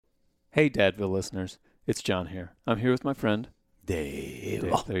Hey, Dadville listeners. It's John here. I'm here with my friend, Dave.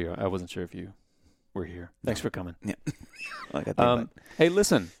 Dave. There you are. I wasn't sure if you were here. Thanks for coming. Yeah. I got that Hey,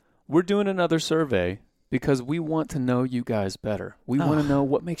 listen. We're doing another survey because we want to know you guys better. We want to know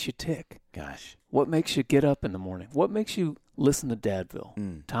what makes you tick. Gosh. What makes you get up in the morning? What makes you listen to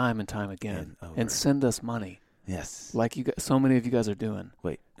Dadville time and time again and send us money? Yes. Like so many of you guys are doing.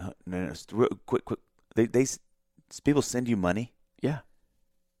 Wait. No. Quick. People send you money? Yeah.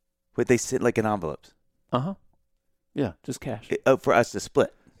 Wait, they send like in envelopes? Uh-huh. Yeah, just cash. For us to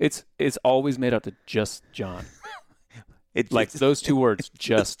split? It's always made out to just John. Like those two words,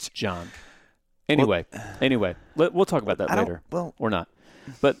 just John. Anyway, we'll talk about that later. Or not.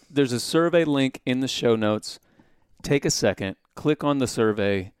 But there's a survey link in the show notes. Take a second, click on the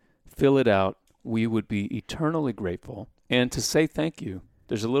survey, fill it out. We would be eternally grateful. And to say thank you,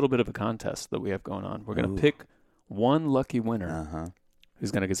 there's a little bit of a contest that we have going on. We're going to pick one lucky winner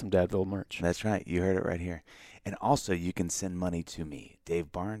who's going to get some Dadville merch. That's right. You heard it right here. And also, you can send money to me,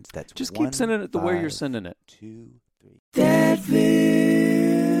 Dave Barnes. That's just keep sending it the way you're sending it. 2, 3. Dadville.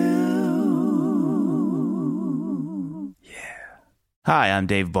 Yeah. Hi, I'm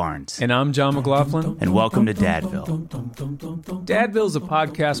Dave Barnes. And I'm John McLaughlin. And welcome to Dadville. Dadville is a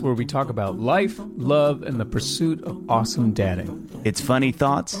podcast where we talk about life, love, and the pursuit of awesome dadding. It's funny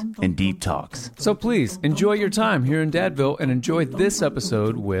thoughts and deep talks. So please, enjoy your time here in Dadville and enjoy this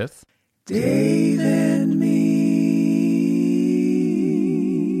episode with Dave and me.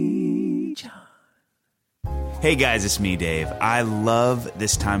 Hey guys, it's me, Dave. I love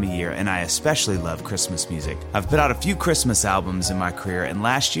this time of year, and I especially love Christmas music. I've put out a few Christmas albums in my career, and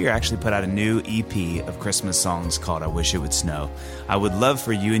last year I actually put out a new EP of Christmas songs called I Wish It Would Snow. I would love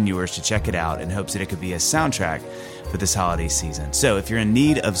for you and yours to check it out in hopes that it could be a soundtrack for this holiday season. So if you're in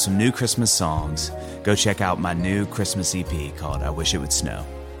need of some new Christmas songs, go check out my new Christmas EP called I Wish It Would Snow.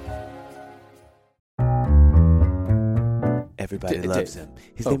 Everybody loves him.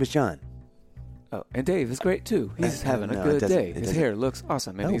 His name is John. Oh, and Dave is great, too. He's having a good day. His hair looks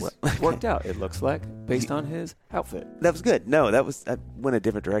awesome, and he's worked out, it looks like, based on his outfit. That was good. No, I went a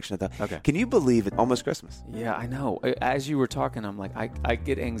different direction, I thought. Okay. Can you believe it's almost Christmas? Yeah, I know. As you were talking, I'm like, I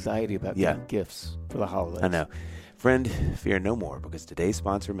get anxiety about getting gifts for the holidays. I know. Friend, fear no more, because today's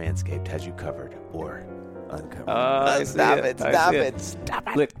sponsor, Manscaped, has you covered or uncovered. Stop it.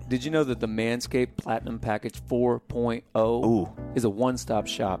 Look, did you know that the Manscaped Platinum Package 4.0 is a one-stop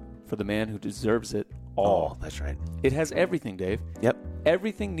shop for the man who deserves it all? Oh, that's right. It has everything, Dave. Yep.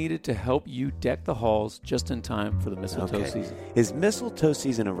 Everything needed to help you deck the halls just in time for the mistletoe season. Is mistletoe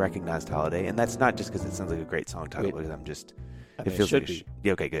season a recognized holiday? And that's not just because it sounds like a great song title, because I'm just... it feels should like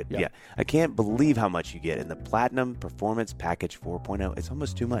be. Okay, good. Yeah. I can't believe how much you get in the Platinum Performance Package 4.0. It's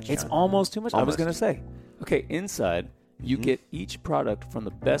almost too much, John. It's almost too much. I was going to say. Okay, inside, you get each product from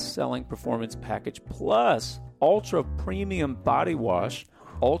the best-selling Performance Package plus Ultra Premium Body Wash,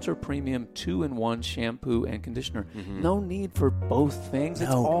 Ultra Premium 2-in-1 shampoo and conditioner. No need for both things. It's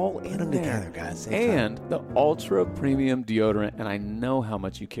all in there. Together, guys. And the Ultra Premium deodorant. And I know how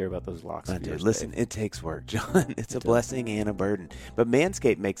much you care about those locks. Listen, it takes work, John. It's a blessing and a burden. But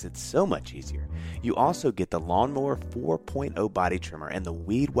Manscaped makes it so much easier. You also get the Lawnmower 4.0 body trimmer and the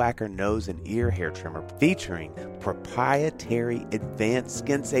Weed Whacker nose and ear hair trimmer featuring proprietary advanced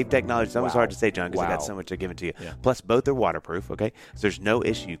skin-safe technology. It's almost hard to say, John, because I got so much to give it to you. Yeah. Plus, both are waterproof, okay? So there's no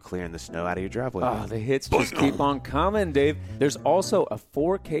issue clearing the snow out of your driveway. Oh, the hits just keep on coming, Dave. There's also a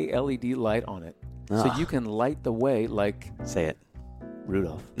 4K LED light on it, so you can light the way like... Say it.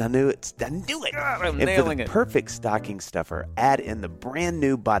 Rudolph. I knew it. I'm and nailing for the it. Perfect stocking stuffer, add in the brand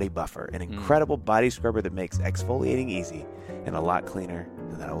new Body Buffer, an incredible body scrubber that makes exfoliating easy and a lot cleaner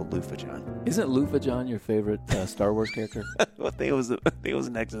than that old loofah, John. Isn't Loofah John your favorite Star Wars character? Well, I think it was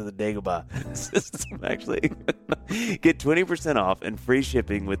next to the Dagobah system, actually. Get 20% off and free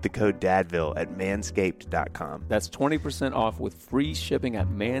shipping with the code DADVILLE at manscaped.com. That's 20% off with free shipping at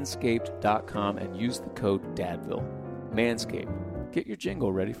manscaped.com and use the code DADVILLE. Manscaped. Get your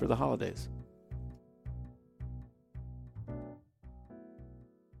jingle ready for the holidays.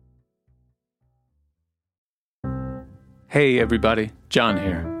 Hey everybody, John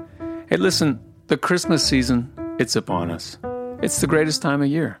here. Hey listen, the Christmas season, it's upon us. It's the greatest time of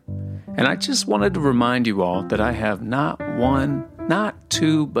year. And I just wanted to remind you all that I have not one, not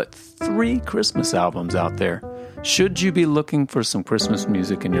two, but 3 Christmas albums out there. Should you be looking for some Christmas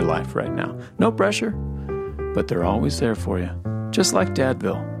music in your life right now? No pressure, but they're always there for you. Just like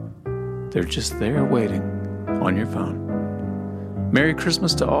Dadville. They're just there waiting on your phone. Merry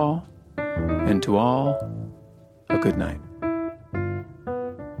Christmas to all, and to all, a good night.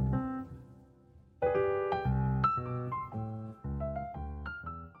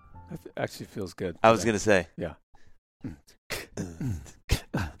 Actually feels good. I was going to say. Yeah.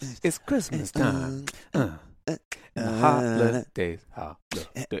 It's Christmas time. Holidays. I'm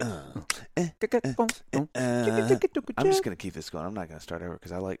just going to keep this going. I'm not going to start over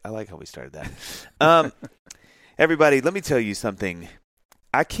because I like how we started that. Everybody, let me tell you something.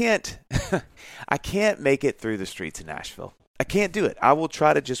 I can't make it through the streets of Nashville. I can't do it. I will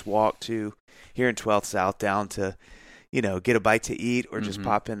try to just walk to here in 12th South down to, get a bite to eat or just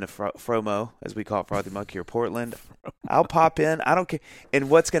pop into Fromo, as we call it, Frothy Monkey, or Portland. I'll pop in. I don't care. And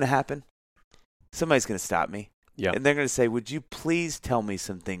what's going to happen? Somebody's going to stop me. Yeah. And they're going to say, would you please tell me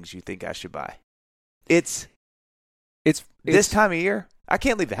some things you think I should buy? It's this time of year. I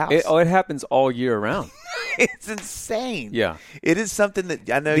can't leave the house. It happens all year round. It's insane. Yeah. It is something that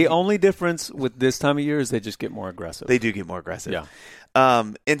I know. The only difference with this time of year is they just get more aggressive. They do get more aggressive. Yeah.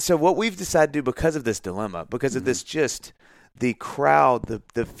 And so what we've decided to do because of this dilemma, because of this just the crowd,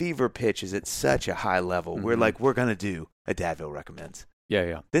 the fever pitch is at such a high level. We're going to do a Dadville Recommends.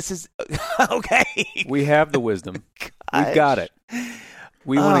 Yeah. This is okay. We have the wisdom. We've got it.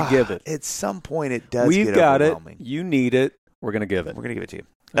 We want to give it. At some point, it does We've get got overwhelming. it. You need it. We're going to give it. We're going to give it to you.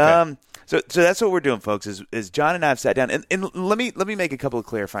 Okay. So that's what we're doing, folks, is John and I have sat down. And let me make a couple of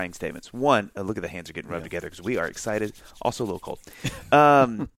clarifying statements. One, look at the hands are getting rubbed together because we are excited. Also a little cold.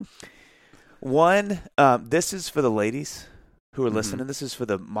 One, this is for the ladies who are listening. This is for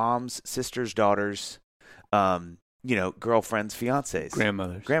the moms, sisters, daughters, girlfriends, fiancés.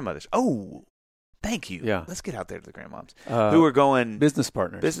 Grandmothers. Oh, thank you. Yeah. Let's get out there to the grandmoms who are going. Business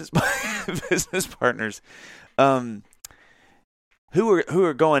partners. Business partners. Who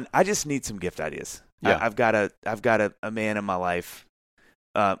are going, I just need some gift ideas. Yeah. I've got a man in my life.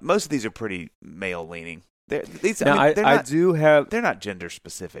 Most of these are pretty male leaning. They're not gender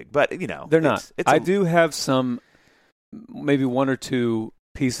specific, but they're not. I do have some, maybe one or two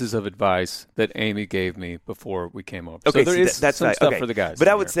pieces of advice that Amy gave me before we came over. Okay, so there is some stuff for the guys. But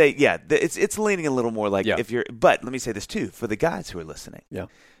I would say, it's leaning a little more like if you're. But let me say this too for the guys who are listening. Yeah.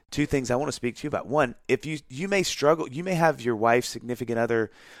 Two things I want to speak to you about. One, if you may struggle, you may have your wife, significant other,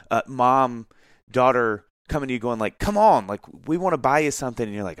 mom, daughter coming to you going like, come on, like we want to buy you something.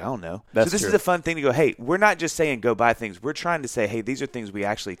 And you're like, I don't know. That's so this true. is a fun thing to go, hey, we're not just saying go buy things. We're trying to say, hey, these are things we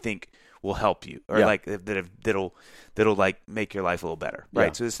actually think will help you or like that'll like make your life a little better. Right.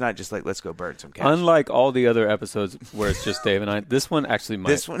 Yeah. So it's not just like, let's go burn some cash. Unlike all the other episodes where it's just Dave and I, this one actually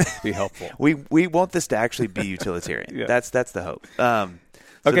might be helpful. We want this to actually be utilitarian. Yeah. That's the hope.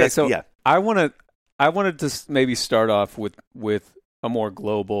 I wanted to maybe start off with a more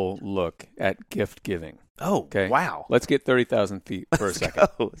global look at gift giving. Oh, okay. Wow. Let's get 30,000 feet for a second.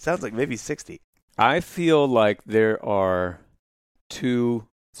 It sounds like maybe 60. I feel like there are two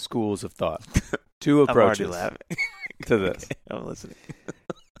schools of thought, two approaches to this. Okay, I'm listening.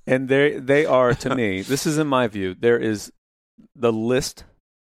 And they are, to me, this is in my view, there is the list,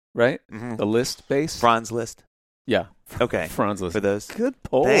 right? Mm-hmm. The list base. Franz Liszt. Yeah. Okay. Franz Liszt. For those. Good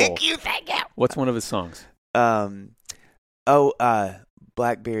poll. Thank you. What's one of his songs?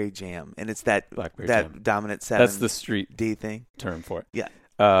 Blackberry Jam, and it's that Jam. dominant 7. That's the street D thing term for it. Yeah.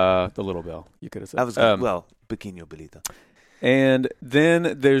 The Little Bell. You could have said. I was Pequeño Belito. And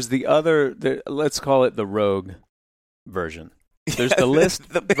then there's the other. Let's call it the Rogue version. There's the list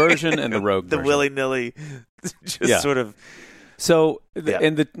version and the Rogue version. The willy-nilly, just sort of. So,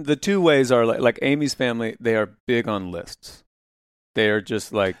 and the two ways are like Amy's family. They are big on lists. They are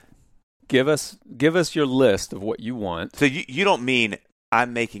just like, give us your list of what you want. So you don't mean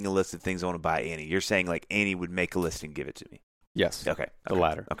I'm making a list of things I want to buy Annie. You're saying like Annie would make a list and give it to me. Yes. Okay. The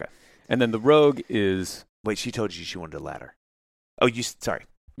latter. Okay. And then the Rogue is. Wait, she told you she wanted a ladder. Oh, sorry.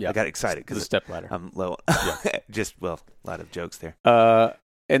 Yeah. I got excited because the step ladder. I'm low. Yeah. A lot of jokes there.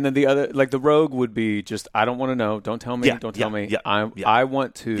 And then the other, like the Rogue would be just, I don't want to know. Don't tell me. Don't tell me. I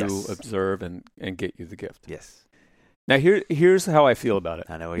want to observe and get you the gift. Yes. Now here's how I feel about it.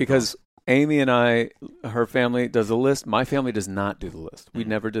 I know because Amy and I, her family does a list. My family does not do the list. We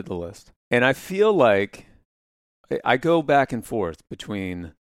never did the list. And I feel like I go back and forth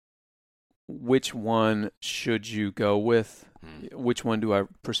between which one should you go with, which one do I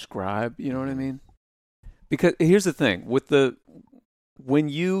prescribe, you know what I mean? Because here's the thing, when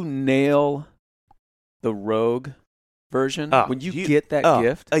you nail the Rogue version, when you get that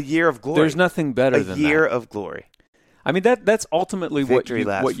gift, a year of glory. There's nothing better than that. A year of glory. I mean, that's ultimately what you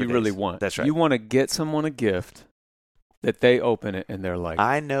days. really want. That's right. You want to get someone a gift that they open it and they're like,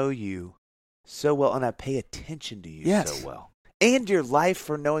 I know you so well, and I pay attention to you so well. And your life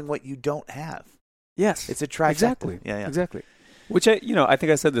for knowing what you don't have. Yes. It's a trifecta. Exactly. Yeah. Exactly. Which, I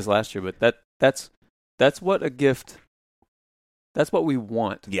think I said this last year, but that's what a gift, that's what we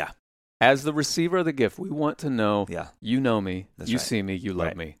want. Yeah. as the receiver of the gift, we want to know, you know me, you see me, you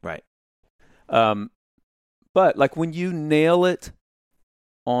love me. Right. But like when you nail it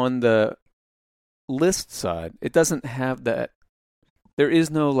on the list side, it doesn't have that. There is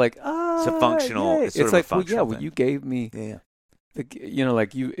no like, it's a functional. It's like, functional well, you gave me,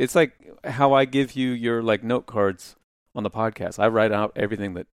 it's like how I give you your like note cards on the podcast. I write out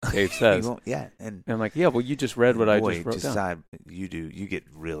everything that Dave says. And I'm like, well, you just read what I just wrote down. You do. You get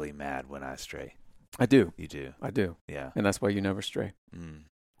really mad when I stray. I do. You do. I do. Yeah. And that's why you never stray.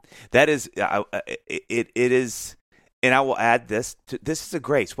 That is, it is, and I will add this. This is a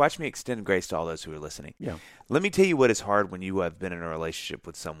grace. Watch me extend grace to all those who are listening. Yeah. Let me tell you what is hard when you have been in a relationship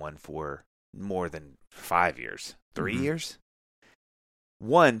with someone for more than 5 years, 3 years.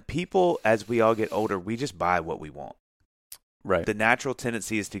 One, people, as we all get older, we just buy what we want. Right. The natural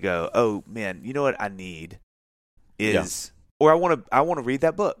tendency is to go, oh man, you know what I need is, or I want to read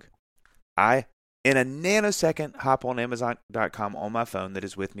that book. In a nanosecond, hop on Amazon.com on my phone that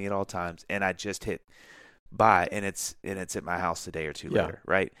is with me at all times, and I just hit buy, and it's at my house a day or two later,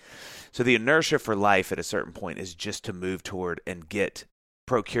 right? So the inertia for life at a certain point is just to move toward and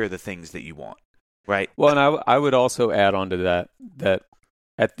procure the things that you want, right? Well, and I would also add on to that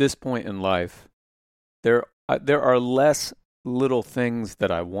at this point in life, there are less little things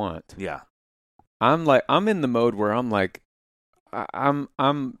that I want. Yeah. I'm in the mode where I'm like, I'm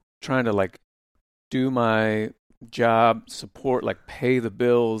trying to like do my job, support, like pay the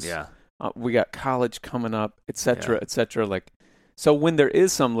bills. Yeah. We got college coming up, et cetera, et cetera. Like, so when there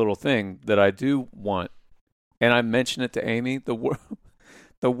is some little thing that I do want, and I mention it to Amy,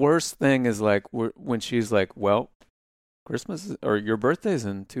 the worst thing is like when she's like, well, Christmas or your birthday's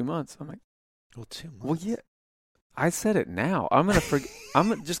in 2 months. I'm like, well, 2 months. Well, yeah. I said it now. I'm gonna forget.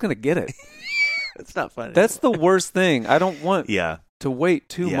 I'm just gonna get it. That's not funny. That's the worst thing. I don't want to wait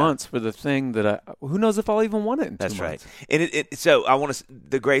 2 months for the thing that who knows if I'll even want it in 2 months. That's right. And so I want to,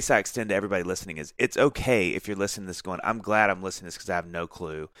 the grace I extend to everybody listening is it's okay if you're listening to this going, I'm glad I'm listening to this because I have no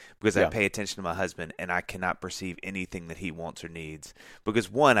clue, because I pay attention to my husband and I cannot perceive anything that he wants or needs.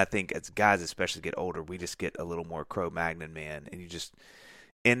 Because one, I think as guys especially get older, we just get a little more Cro-Magnon man, and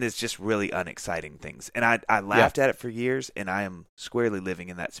it's just really unexciting things. And I laughed at it for years, and I am squarely living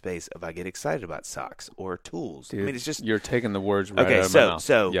in that space of I get excited about socks or tools. Dude, I mean, it's just... You're taking the words right out of my mouth.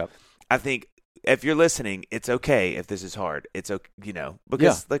 So I think if you're listening, it's okay if this is hard. It's okay,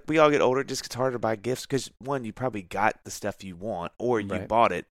 because like we all get older, it just gets harder to buy gifts because, one, you probably got the stuff you want or you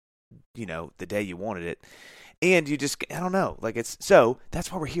bought it, the day you wanted it. And you just, I don't know. Like so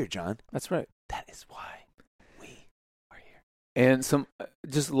that's why we're here, John. That's right. That is why. And some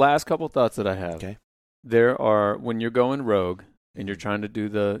just last couple thoughts that I have. Okay. There are, when you're going rogue and you're trying to do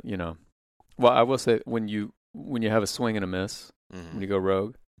the, well, I will say when you have a swing and a miss, when you go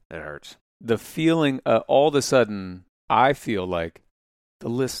rogue, it hurts. The feeling, all of a sudden, I feel like the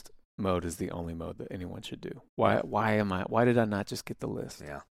list mode is the only mode that anyone should do. Why did I not just get the list?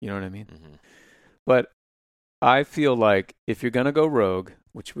 Yeah. You know what I mean? Mm-hmm. But I feel like if you're going to go rogue,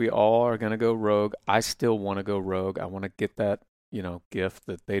 which we all are going to go rogue, I still want to go rogue. I want to get that, gift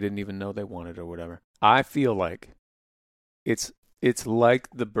that they didn't even know they wanted or whatever. I feel like it's like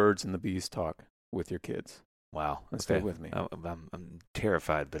the birds and the bees talk with your kids. Wow. Stay with me. I'm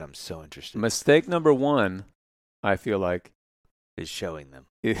terrified, but I'm so interested. Mistake number one, I feel like, is showing them.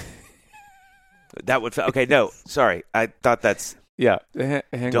 That would, okay, no, sorry. I thought that's... Yeah,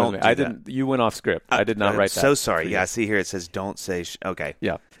 hang on. I didn't. You went off script. I did not write that. So sorry. Yeah, see here it says don't say. Okay.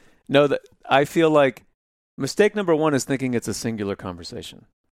 Yeah. No, I feel like mistake number one is thinking it's a singular conversation.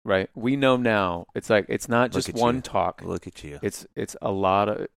 Right. We know now. It's like it's not just one talk. Look at you. It's a lot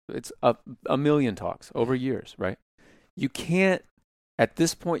of. It's a million talks over years. Right. You can't at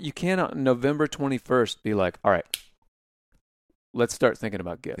this point. You can't on November 21st be like, all right, let's start thinking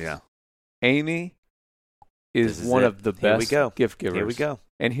about gifts. Yeah. Amy is one of the best gift givers. Here we go.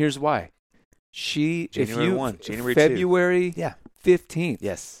 And here's why. January 1, January 2. February 15th.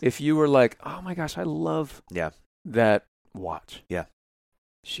 Yes. If you were like, oh my gosh, I love that watch. Yeah.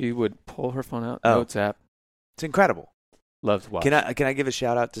 She would pull her phone out, notes app. It's incredible. Loves watch. Can I give a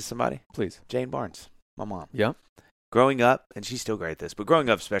shout out to somebody? Please. Jane Barnes, my mom. Yeah. Growing up, and she's still great at this, but growing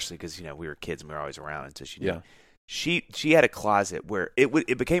up especially because, we were kids and we were always around until she knew. Yeah. She had a closet where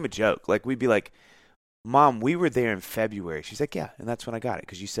it became a joke. Like we'd be like, Mom, we were there in February. She's like, yeah, and that's when I got it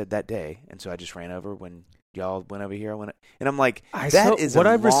because you said that day, and so I just ran over when y'all went over here. And I'm like, what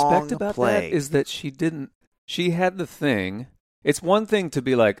I respect about that is that she didn't. She had the thing. It's one thing to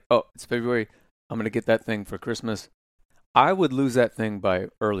be like, oh, it's February. I'm going to get that thing for Christmas. I would lose that thing by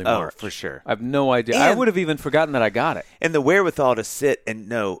early March. For sure. I have no idea. I would have even forgotten that I got it. And the wherewithal to sit and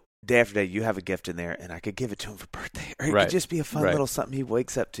know day after day, you have a gift in there, and I could give it to him for birthday. Or it Right. could just be a fun Right. little something he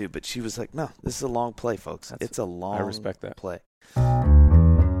wakes up to. But she was like, no, this is a long play, folks. It's a long I respect that. play.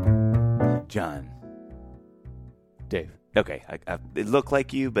 John. Dave. Okay, it looked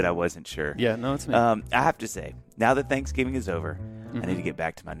like you, but I wasn't sure. Yeah, no, it's me. I have to say, now that Thanksgiving is over, I Mm-hmm. need to get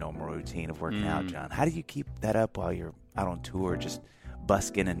back to my normal routine of working out, John. How do you keep that up while you're out on tour, just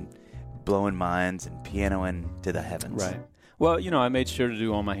busking and blowing minds and pianoing to the heavens? Right. Well, I made sure to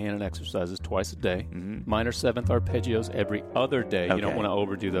do all my hand and exercises twice a day. Mm-hmm. Minor seventh arpeggios every other day. Okay. You don't want to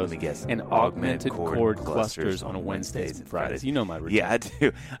overdo those. Let me guess. And augmented chord clusters on Wednesdays and Fridays. You know my routine. Yeah, I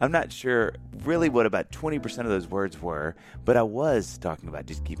do. I'm not sure really what about 20% of those words were, but I was talking about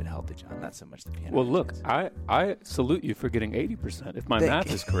just keeping healthy, John, not so much the piano. Well, look, I salute you for getting 80%, if my Thank math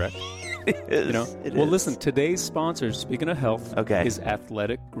you. is correct. It is. It Well, is. listen, today's sponsor, speaking of health, Okay. is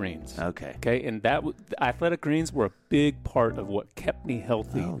Athletic Greens. Okay. Okay, and the Athletic Greens were a big part of what kept me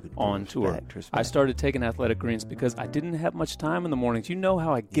healthy on tour. Respect. I started taking Athletic Greens because I didn't have much time in the mornings. You know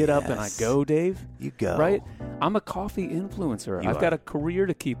how I get up and I Yes. go, Dave? You go. Right? I'm a coffee influencer. I've got a career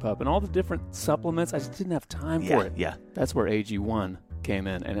to keep up and all the different supplements. I just didn't have time for it. Yeah. That's where AG1 came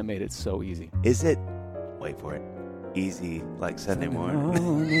in, and it made it so easy. Is it, wait for it, easy like Sunday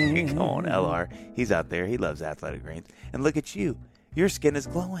morning? Come on, LR. He's out there. He loves Athletic Greens. And look at you. Your skin is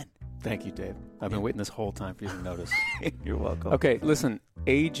glowing. Thank you, Dave. I've been waiting this whole time for you to notice. You're welcome. Okay, listen,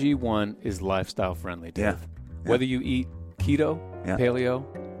 AG1 is lifestyle friendly, Dave. Yeah. Whether you eat keto, Yeah. paleo,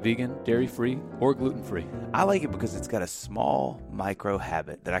 vegan, dairy-free, or gluten-free. I like it because it's got a small micro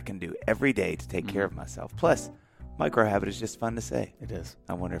habit that I can do every day to take care of myself. Plus, micro habit is just fun to say. It is.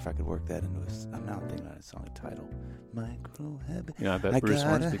 I wonder if I could work that into I'm now thinking about a song title. Micro habit. I bet Bruce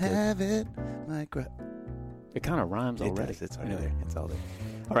Hornsby could. have it. Micro. It kind of rhymes already. It does. It's already Anyway. there. It's all there.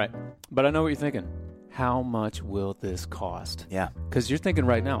 All right, but I know what you're thinking. How much will this cost? Yeah. Because you're thinking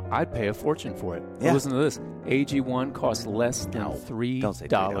right now, I'd pay a fortune for it. Yeah. Well, listen to this. AG1 costs less than Don't say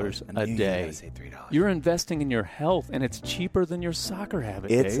 $3 I a knew you were day. gonna say $3. You're investing in your health, and it's cheaper than your soccer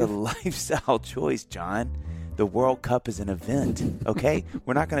habit, It's Dave. a lifestyle choice, John. The World Cup is an event, okay?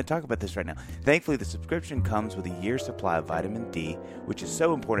 We're not going to talk about this right now. Thankfully, the subscription comes with a year's supply of vitamin D, which is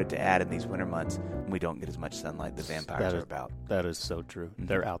so important to add in these winter months when we don't get as much sunlight the vampires are about. That is so true.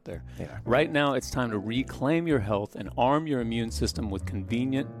 They're out there. They are. Right now, it's time to reclaim your health and arm your immune system with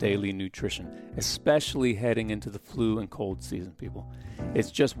convenient daily nutrition, especially heading into the flu and cold season, people.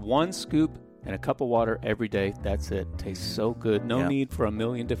 It's just one scoop and a cup of water every day. That's it. Tastes so good. No Yep. need for a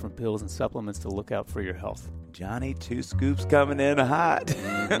million different pills and supplements to look out for your health. Johnny, 2 scoops coming in hot.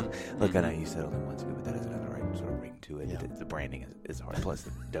 Look, I know you said only 1 scoop, but that has another right sort of ring to it. Yeah. The branding is hard. Plus,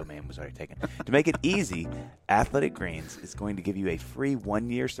 the domain was already taken. To make it easy, Athletic Greens is going to give you a free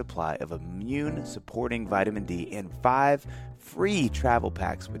 1-year supply of immune-supporting vitamin D and 5 free travel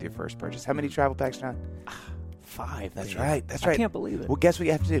packs with your first purchase. How many travel packs, John? 5. That's right. That's right. I can't believe it. Well, guess what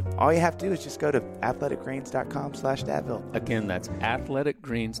you have to do? All you have to do is just go to athleticgreens.com/Dadville. Again, that's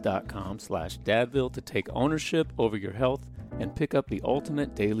athleticgreens.com/Dadville to take ownership over your health and pick up the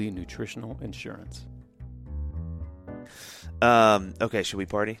ultimate daily nutritional insurance. Okay, should we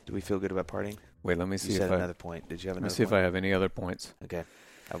party? Do we feel good about partying? Wait, let me You see said if I another point. Did you have let me another see point? if I have any other points. Okay.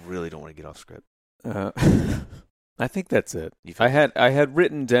 I really don't want to get off script. I think that's it. You feel I had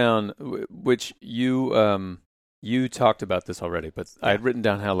written down, which you talked about this already, but I had written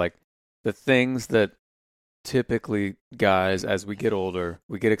down how like the things that typically guys, as we get older,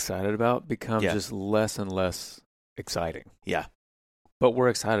 we get excited about become just less and less exciting. Yeah. But we're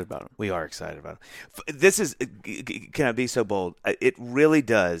excited about them. We are excited about it. This is, can I be so bold? It really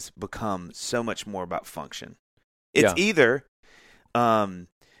does become so much more about function. It's either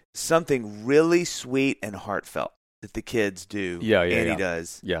something really sweet and heartfelt that the kids do, and he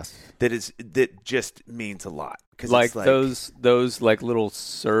does, yes, that just means a lot. Like those like little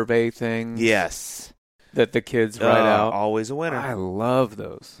survey things, yes, that the kids write out. Always a winner. I love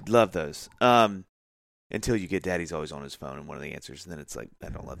those. Love those. Until you get Daddy's always on his phone and one of the answers, and then it's like I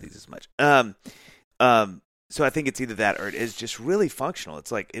don't love these as much. So I think it's either that or it is just really functional.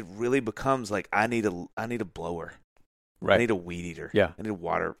 It's like it really becomes like I need a blower. Right. I need a weed eater. Yeah. I need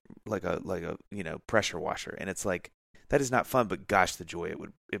water like a pressure washer. And it's like that is not fun, but gosh, the joy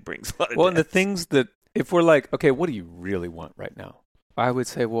it brings a lot of and the deaths. things that if we're like, okay, what do you really want right now? I would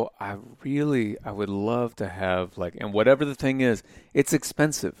say, well, I would love to have like, and whatever the thing is, it's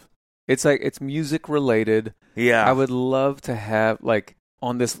expensive. It's like it's music related. Yeah. I would love to have like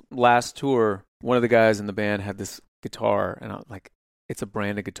on this last tour, one of the guys in the band had this guitar, and I'm like, it's a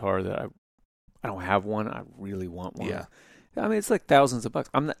brand of guitar that I don't have one. I really want one. Yeah. I mean, it's like thousands of bucks.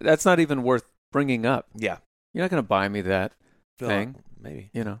 That's not even worth bringing up. Yeah. You're not going to buy me that thing. Maybe.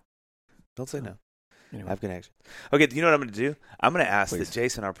 You know. Don't say no. Anyway. I have connections. Okay, you know what I'm going to do? I'm going to ask Please. that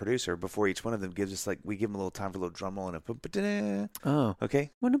Jason, our producer, before each one of them gives us we give him a little time for a little drum roll and a Oh.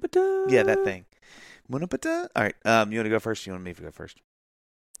 Okay? Yeah, that thing. All right. You want to go first? You want me to go first?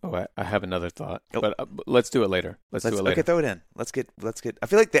 Oh, I have another thought, but let's do it later. Let's do it later. Okay, throw it in. Let's get. I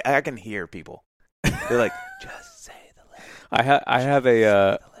feel like I can hear people. They're like, just say the letter. I have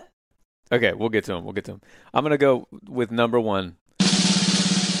a. Okay, we'll get to him. I'm gonna go with number 1.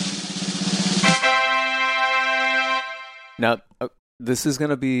 Now, this is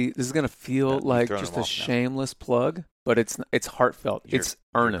gonna feel like just a shameless plug, but it's heartfelt. It's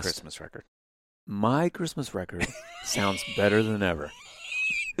earnest. Your Christmas record. My Christmas record sounds better than ever.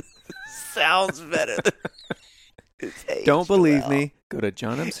 Sounds better. Don't believe me? Go to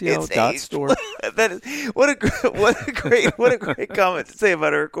johnmco.store. That is what a great comment to say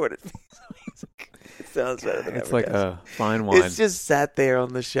about a recorded piece of music. It sounds better than it's ever. Like a fine wine. It's just sat there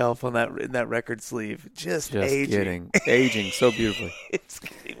on the shelf in that record sleeve, just aging so beautifully. It's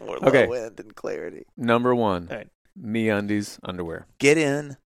getting more Okay. low end and clarity. Number 1, All right. MeUndies underwear. Get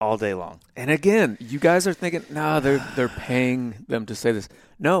in all day long. And again, you guys are thinking, no, they're paying them to say this.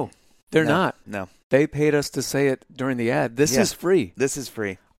 No, they're not. No. They paid us to say it during the ad. This is free. This is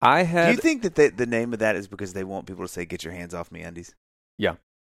free. Do you think that the name of that is because they want people to say, "Get your hands off me, undies"? Yeah,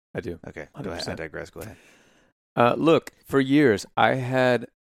 I do. Okay, go ahead. I digress. Go ahead. Look, for years, I had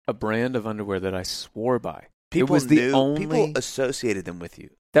a brand of underwear that I swore by. People people associated them with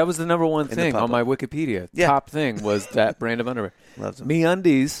you. That was the number 1 In thing the on my Wikipedia. Yeah. Top thing was that brand of underwear. Loves them.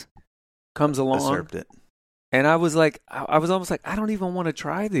 MeUndies comes along. Usurped it. And I was like, I was almost like, I don't even want to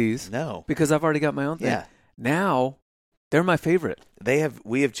try these. No. Because I've already got my own thing. Yeah. Now, they're my favorite.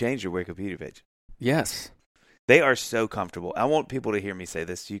 We have changed your Wikipedia page. Yes. They are so comfortable. I want people to hear me say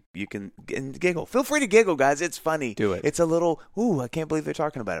this. You can giggle. Feel free to giggle, guys. It's funny. Do it. It's a little, I can't believe they're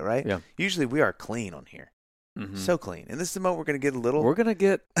talking about it, right? Yeah. Usually we are clean on here. Mm-hmm. So clean. And this is the moment we're going to get a little. We're going to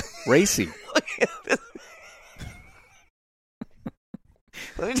get racy.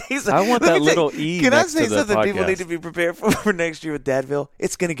 Let me tell you something. I want that little E. Can I next say to the something podcast. people need to be prepared for next year with Dadville?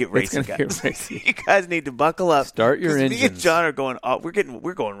 It's going to get racy, It's gonna guys. get racy. You guys need to buckle up. Start your 'cause engines. Me and John are going.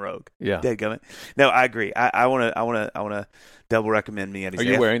 We're going rogue. Yeah. Dadgummit. No, I agree. I want to double recommend me. Are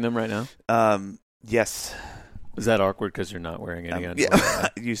you wearing them right now? Yes. Is that awkward because you're not wearing any underwear? Yeah.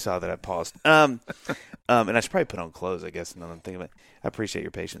 You saw that I paused. And I should probably put on clothes, I guess, now that I'm thinking about it. I appreciate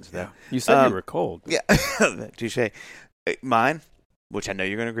your patience with that. You said you were cold. Yeah. Touche. Mine, which I know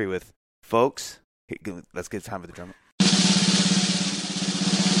you're going to agree with. Folks, let's get time for the drum.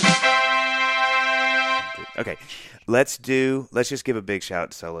 Okay, let's just give a big shout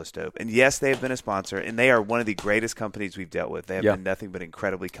out to Solo Stove. And yes, they have been a sponsor, and they are one of the greatest companies we've dealt with. They have been nothing but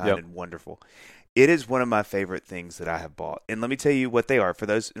incredibly kind and wonderful. It is one of my favorite things that I have bought. And let me tell you what they are. For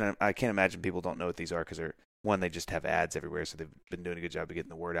those, and I can't imagine people don't know what these are because they just have ads everywhere, so they've been doing a good job of getting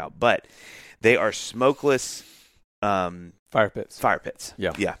the word out. But they are smokeless fire pits. Fire pits.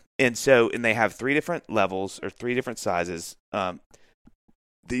 Yeah. Yeah. And they have 3 different levels or 3 different sizes.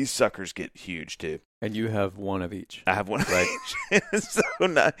 These suckers get huge too. And you have one of each. I have one of each. So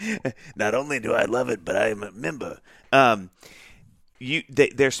not only do I love it, but I am a member.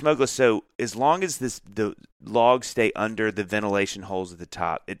 They're smokeless, so as long as the logs stay under the ventilation holes at the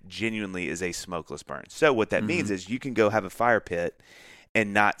top, it genuinely is a smokeless burn. So what that means is you can go have a fire pit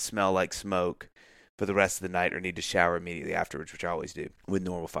and not smell like smoke for the rest of the night or need to shower immediately afterwards, which I always do with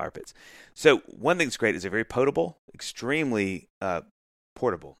normal fire pits. So one thing that's great is they're very potable, extremely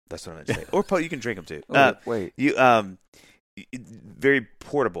portable. That's what I'm going to say. Or you can drink them too. Very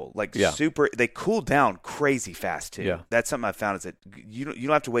portable, super. They cool down crazy fast too. Yeah. That's something I found is that you don't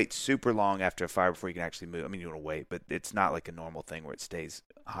have to wait super long after a fire before you can actually move. I mean, you want to wait, but it's not like a normal thing where it stays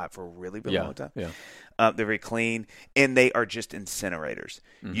hot for a really long time. Yeah. They're very clean, and they are just incinerators.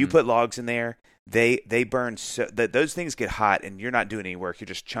 You put logs in there, they burn. So those things get hot, and you're not doing any work. You're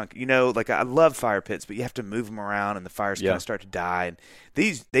just chunking. I love fire pits, but you have to move them around, and the fires kind of start to die. And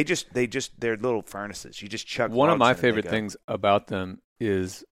these, they're little furnaces. You just chuck. One of my favorite things about them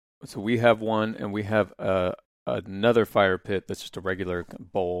is, so we have one, and we have another fire pit that's just a regular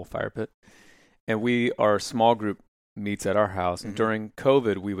bowl fire pit, and our small group meets at our house. And during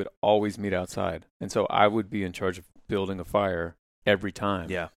COVID, we would always meet outside, and so I would be in charge of building a fire every time.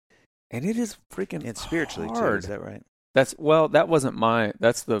 Yeah. And it is freaking and spiritually hard. Too, is that right? That wasn't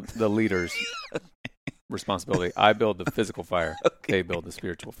that's the leader's responsibility. I build the physical fire. Okay. They build the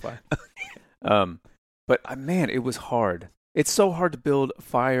spiritual fire. But man, it was hard. It's so hard to build a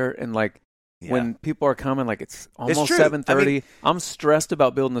fire, and when people are coming, it's almost 7:30. I'm stressed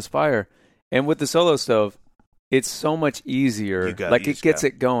about building this fire. And with the Solo Stove, it's so much easier. It gets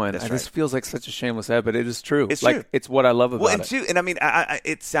it going. This feels like such a shameless ad, but it is true. It's true. It's what I love about it. And I mean,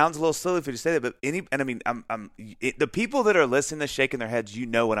 it sounds a little silly for you to say that, but the people that are listening to shaking their heads, you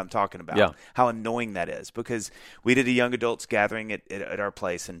know what I'm talking about. Yeah. How annoying that is, because we did a young adults gathering at our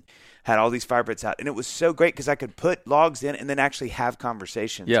place and had all these fire pits out, and it was so great because I could put logs in and then actually have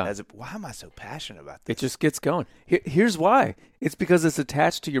conversations. Yeah. Why am I so passionate about this? It just gets going. Here's why. It's because it's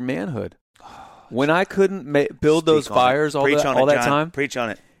attached to your manhood. When I couldn't build those fires all that time, preach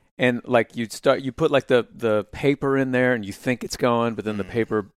on it. And like you put like the paper in there, and you think it's going, but then the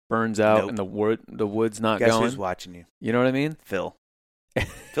paper burns out, and the wood's not going. Guess who's watching you? You know what I mean? Phil.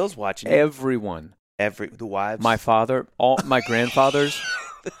 Phil's watching you. Everyone. The wives. My father, all my grandfathers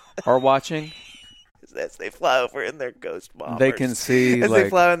are watching. As they fly over in their ghost bombers. They can see as they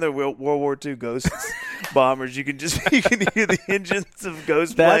fly in their World War II ghost bombers. You can hear the engines of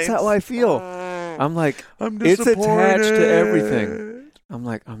ghost planes. That's how I feel. I'm like, it's attached to everything. I'm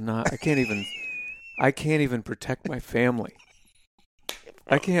like, I can't even protect my family.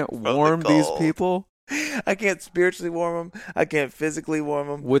 I can't warm these people. I can't spiritually warm them. I can't physically warm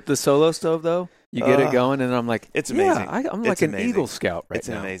them. With the solo stove, though, you get it going, and I'm like, it's amazing. Yeah, I'm like an Eagle Scout right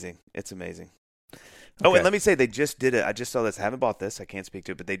now. It's amazing. Okay. Oh, and let me say, they just did it. I just saw this. I haven't bought this. I can't speak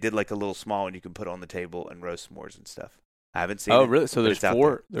to it, but they did like a little small one you can put on the table and roast s'mores and stuff. I haven't seen it. Oh, really? So there's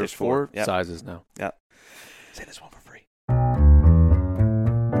four. There's four yep. sizes now. Yep. Say this one for free.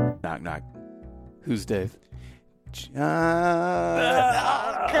 Knock, knock. Who's Dave? Golly.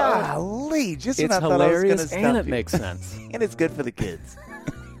 Just it's when I thought I was going to hilarious and it makes sense. And it's good for the kids.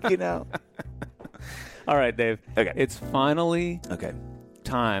 You know? All right, Dave. Okay. It's finally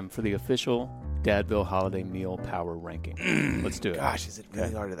time for the official Dadville Holiday Meal Power Ranking. Let's do it. Gosh, is it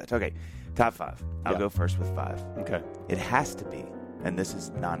really hard to that? Okay. Top 5. I'll go first with 5. Okay. It has to be, and this is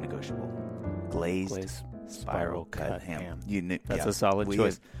non-negotiable, glazed spiral cut ham. That's a solid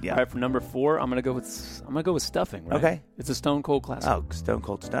choice. All right, for number 4, I'm gonna go with stuffing. Right? Okay. It's a Stone Cold classic. Oh, Stone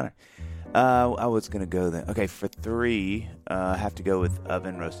Cold Stunner. I was gonna go then. Okay, for 3, I have to go with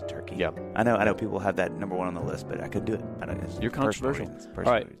oven roasted turkey. Yep. I know people have that number 1 on the list, but I couldn't do it. You're controversial. All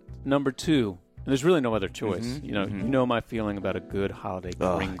right, number 2. There's really no other choice. Mm-hmm, you know my feeling about a good holiday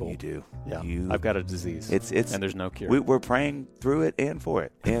kringle. You do. Yeah. I've got a disease. It's and there's no cure. We're praying through it and for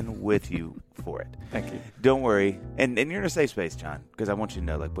it and with you for it. Thank you. Don't worry. And you're in a safe space, John, because I want you to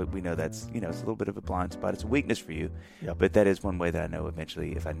know, like, we know that's, it's a little bit of a blind spot. It's a weakness for you. Yep. But that is one way that I know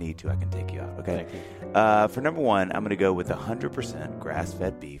eventually, if I need to, I can take you out. Okay. Thank you. For number 1, I'm going to go with 100%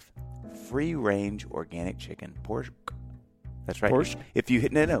 grass-fed beef, free-range organic chicken, pork. That's right. Pork? If you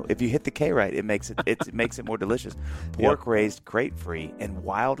hit the K right, it makes it more delicious. Pork raised, crate free, and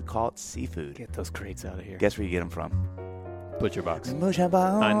wild caught seafood. Get those crates out of here. Guess where you get them from? Butcher Box. Butcher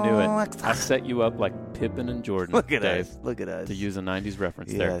Box. I knew it. I set you up like Pippin and Jordan. Look at Dave, us. Look at us. To use a 90s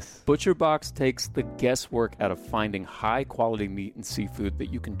reference yes. there. Butcher Box takes the guesswork out of finding high-quality meat and seafood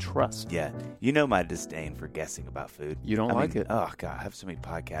that you can trust. Yeah. You know my disdain for guessing about food. You don't like it. Oh, God. I have so many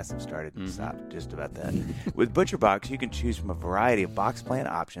podcasts I've started and stopped just about that. With Butcher Box, you can choose from a variety of box plan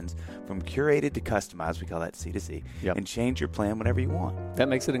options, from curated to customized, we call that C2C, and change your plan whenever you want. That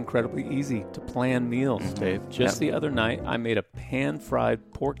makes it incredibly easy to plan meals, Dave. Just the other night, I made a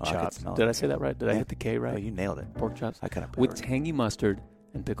pan-fried pork chops. Did I say that right? Did I hit the K right? Oh, you nailed it. Pork chops. I kind of with tangy mustard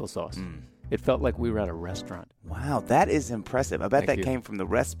and pickle sauce. It felt like we were at a restaurant. Wow, that is impressive. I bet Thank you. came from the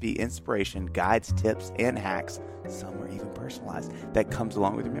recipe, inspiration, guides, tips, and hacks. Some are even personalized. That comes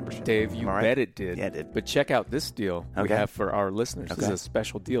along with your membership. Dave, you bet it did. Yeah, it did. But check out this deal we have for our listeners. This is a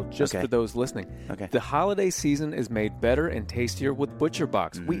special deal just for those listening. Okay. The holiday season is made better and tastier with Butcher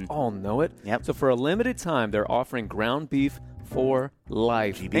Box. We all know it. Yep. So for a limited time, they're offering ground beef for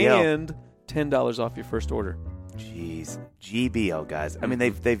life GBL. and $10 off your first order. Jeez, GBL, guys. I mean,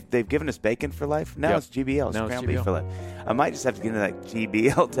 they've given us bacon for life. Now it's GBL. It's ground beef for life. I might just have to get into that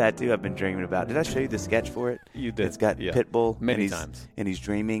GBL tattoo I've been dreaming about. Did I show you the sketch for it? You did. It's got Pitbull many times, and he's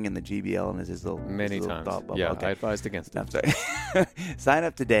dreaming, and the GBL and his little many his times. Little Yeah, okay. I advised against it. I'm sorry. Sign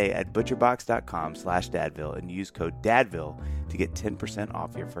up today at butcherbox.com/Dadville and use code Dadville to get 10%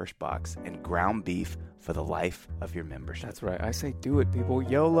 off your first box and ground beef for the life of your membership. That's right. I say do it, people.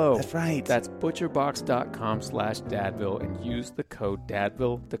 YOLO. That's right. That's butcherbox.com/Dadville and use the code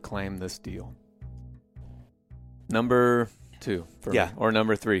Dadville to claim this deal. Number 2 for me, or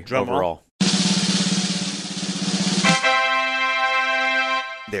number 3 Drum overall. roll.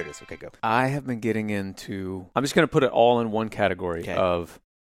 There it is. Okay, go. I have been getting into, I'm just going to put it all in one category of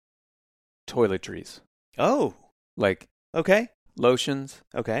toiletries. Oh. Like lotions.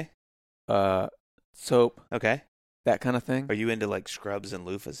 Okay. Soap. Okay. That kind of thing. Are you into like scrubs and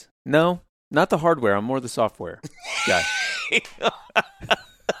loofahs? No. Not the hardware. I'm more the software guy.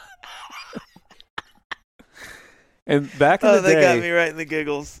 And back in the day, they got me right in the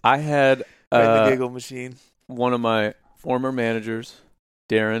giggles. I had Right in the giggle machine. One of my former managers,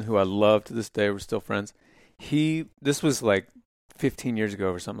 Darren, who I love to this day. We're still friends. This was like 15 years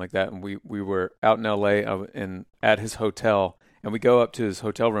ago or something like that, and we were out in L.A. and at his hotel, and we go up to his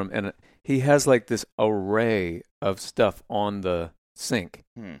hotel room, and he has like this array of stuff on the sink.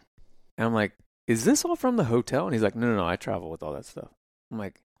 And I'm like, is this all from the hotel? And he's like, no, I travel with all that stuff. I'm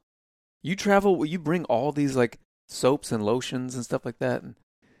like, you travel? You bring all these like soaps and lotions and stuff like that? And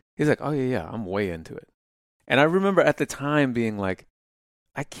he's like, oh yeah, I'm way into it. And I remember at the time being like,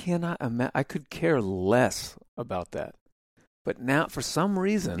 I cannot imagine, I could care less about that. But now, for some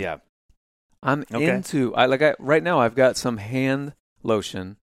reason, I'm into. Right now, I've got some hand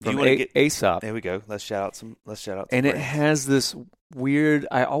lotion from Aesop. There we go. Let's shout out some. And it has this weird.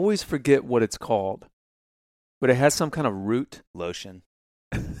 I always forget what it's called, but it has some kind of root lotion.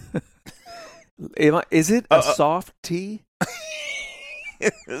 Is it a soft tea?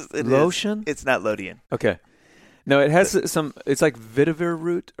 Lotion? It's not Lodian. Okay. No, it has some. It's like vetiver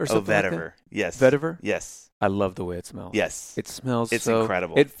root or something. Vetiver. Like that. Yes. Vetiver. Yes. I love the way it smells. Yes. It smells. It's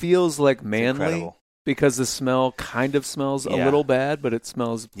incredible. It feels like manly because the smell kind of smells a little bad, but it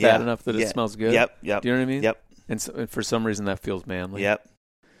smells bad enough that it smells good. Yep. Do you know what I mean? Yep. And for some reason that feels manly. Yep.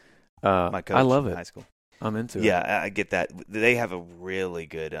 My coach I love it. in high school. I'm into it. Yeah, I get that. They have a really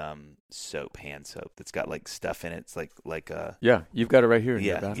good soap, hand soap that's got like stuff in it. It's like yeah, you've got it right here in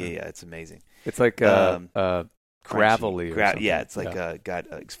your bathroom. Yeah, it's amazing. It's like gravelly. It's like got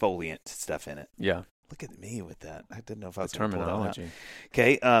exfoliant stuff in it. Yeah. Look at me with that. I didn't know if I was going to pull that out.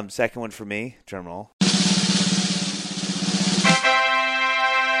 Okay, second one for me. Drum roll.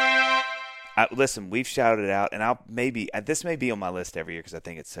 Listen, we've shouted it out, and this may be on my list every year because I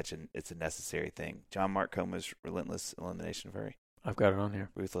think it's a necessary thing. John Mark Comer's Relentless Elimination of Hurry. I've got it on here.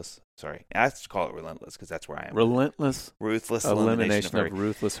 Ruthless. Sorry, I have to call it Relentless because that's where I am. Ruthless Elimination of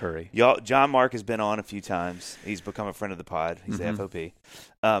Ruthless Hurry. Y'all, John Mark has been on a few times. He's become a friend of the pod. He's the FOP.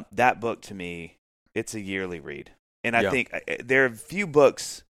 That book to me, it's a yearly read, and I think there are a few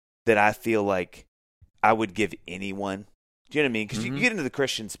books that I feel like I would give anyone. Do you know what I mean? Because you get into the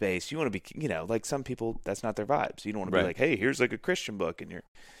Christian space, you want to be, like some people, that's not their vibe. So you don't want to be like, hey, here's like a Christian book. And your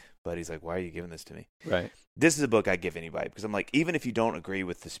buddy's like, why are you giving this to me? Right. This is a book I give anybody because I'm like, even if you don't agree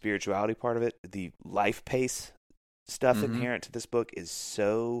with the spirituality part of it, the life pace stuff inherent to this book is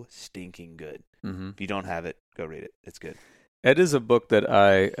so stinking good. If you don't have it, go read it. It's good. It is a book that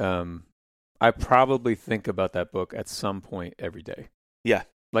I probably think about that book at some point every day. Yeah.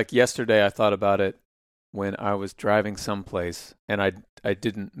 Like yesterday, I thought about it when I was driving someplace and I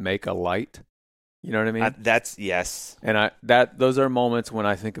didn't make a light. You know what I mean? Yes. And those are moments when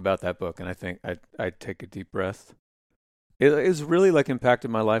I think about that book and I think I take a deep breath. It's really like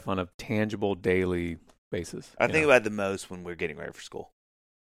impacted my life on a tangible daily basis. I think about it the most when we're getting ready for school.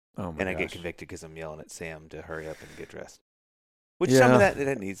 Oh my And I gosh. get convicted because I'm yelling at Sam to hurry up and get dressed. Which some of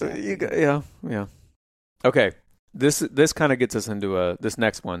that needs to happen. Yeah. Okay. This kind of gets us into this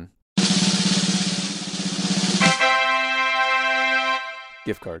next one.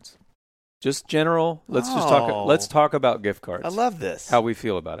 Gift cards. Just general. Let's talk about gift cards. I love this. How we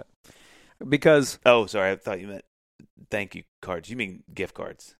feel about it. Because sorry, I thought you meant thank you cards. You mean gift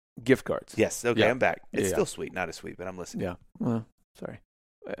cards. Gift cards. Yes. Okay, I'm back. It's Yeah. still sweet, not as sweet, but I'm listening. Yeah. Well, sorry.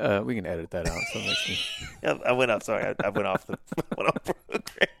 We can edit that out. So it makes me... I went off. Sorry, I went off the program.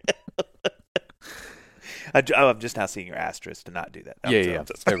 I'm just now seeing your asterisk to not do that. Yeah.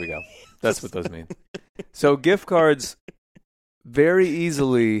 There we go. That's what those mean. So gift cards very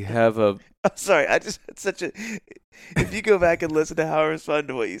easily have a... I'm sorry. I just had such a... If you go back and listen to how I responded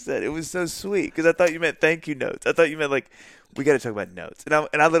to what you said, it was so sweet because I thought you meant thank you notes. I thought you meant like, we got to talk about notes. And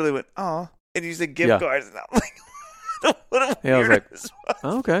I literally went, oh, and you said gift cards. And I'm like, what a I was like, response.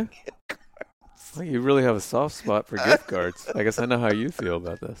 oh, okay. Well, you really have a soft spot for gift cards. I guess I know how you feel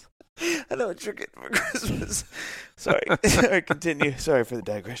about this. I know what you're getting for Christmas. Sorry. Sorry, continue. Sorry for the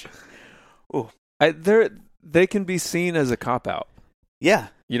digression. Oh, they can be seen as a cop-out. Yeah.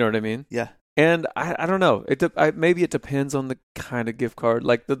 You know what I mean? Yeah. And I don't know. Maybe it depends on the kind of gift card.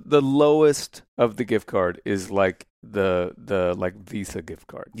 Like the lowest of the gift card is like the like Visa gift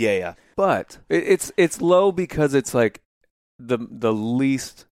card. Yeah. But it's low because it's like the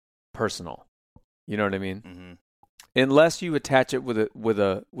least personal. You know what I mean? Mm-hmm. Unless you attach it with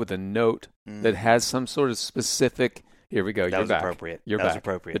a note that has some sort of specific. Here we go. That You're was back. appropriate. You're that back. Was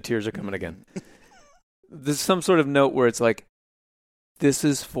appropriate. The tears are coming again. There's some sort of note where it's like, this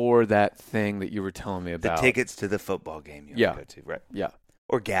is for that thing that you were telling me about. The tickets to the football game you want to go to, right? Yeah.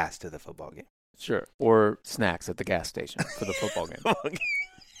 Or gas to the football game. Sure. Or snacks at the gas station for the football game.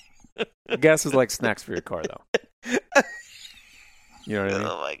 Gas is like snacks for your car, though. You know what I mean?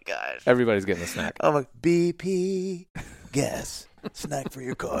 Oh, my gosh. Everybody's getting a snack. I'm like, BP, gas, snack for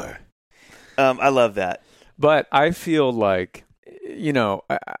your car. I love that. But I feel like,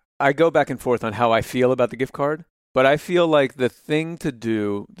 I go back and forth on how I feel about the gift card. But I feel like the thing to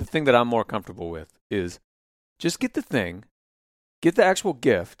do, the thing that I'm more comfortable with is just get the thing, get the actual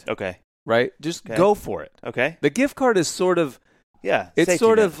gift. Okay. Right? Just go for it. Okay. The gift card is sort of, it's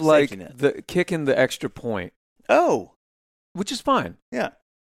sort of like the kicking the extra point. Oh. Which is fine. Yeah.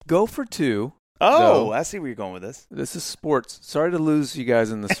 Go for 2. Oh, I see where you're going with this. This is sports. Sorry to lose you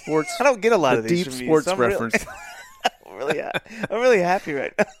guys in the sports. I don't get a lot of these deep from sports you, so reference. I'm really happy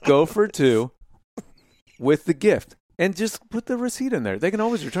right now. Go for 2 with the gift, and just put the receipt in there. They can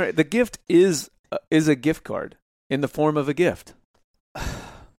always return it. The gift is a gift card in the form of a gift.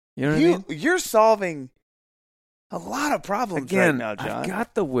 You know what I mean? You're solving a lot of problems right now, John. I've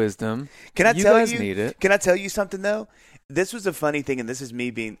got the wisdom. Can I tell you? You guys need it. Can I tell you something though? This was a funny thing, and this is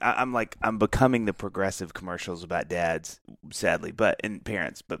me being. I'm becoming the progressive commercials about dads, sadly, and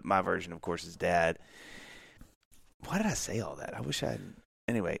parents. But my version, of course, is dad. Why did I say all that? I wish I hadn't.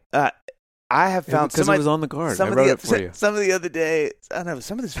 Anyway, I have found because it was on the card. I wrote it for you. Some of the other day, I know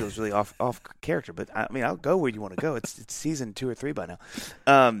some of this feels really off character, but I mean, I'll go where you want to go. It's season 2 or 3 by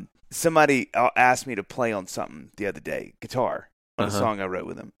now. Somebody asked me to play on something the other day, guitar, on a song I wrote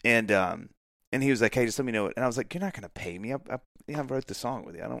with him, and he was like, "Hey, just let me know it." And I was like, "You're not going to pay me. I wrote the song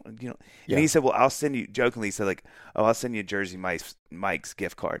with you. I don't, Yeah. And he said, "Well, I'll send you." Jokingly, he said, "Like, I'll send you a Jersey Mike's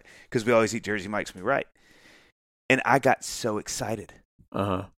gift card because we always eat Jersey Mike's when we write." And I got so excited.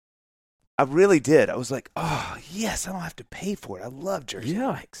 I really did. I was like, "Oh yes, I don't have to pay for it. I love Jersey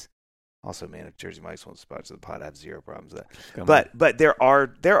Mike's." Also, man, if Jersey Mike's wants to sponsor the pod, I have zero problems with that. But there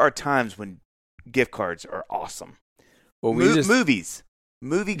are times when gift cards are awesome. Well,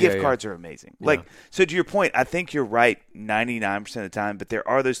 movie gift cards are amazing. Yeah. Like, so to your point, I think you're right 99% of the time. But there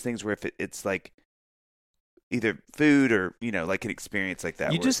are those things where if it's like either food or like an experience like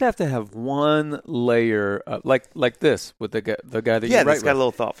that, you just have to have one layer, like this with the guy that you write with. It's got a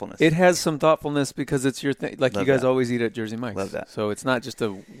little thoughtfulness. It has some thoughtfulness because it's your thing. Like, love you guys always eat at Jersey Mike's. Love that. So it's not just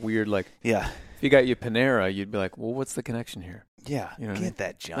a weird If you got you Panera, you'd be like, well, what's the connection here? Yeah, get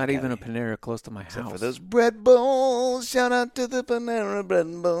that junk. Not even a Panera close to my house. For those bread bowls, shout out to the Panera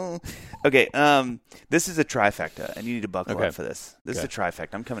bread bowl. Okay, this is a trifecta, and you need to buckle up for this. This is a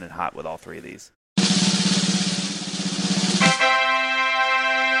trifecta. I'm coming in hot with all 3 of these.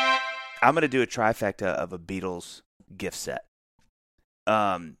 I'm going to do a trifecta of a Beatles gift set.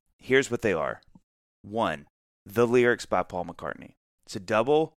 Here's what they are. 1, the lyrics by Paul McCartney. It's a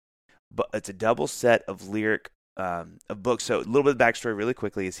double set of lyric of books. So a little bit of backstory really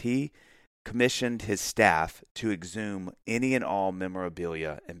quickly is he commissioned his staff to exhume any and all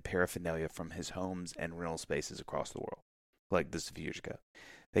memorabilia and paraphernalia from his homes and rental spaces across the world. Like this a few years ago.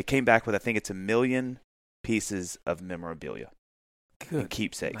 They came back with, I think it's 1 million pieces of memorabilia. And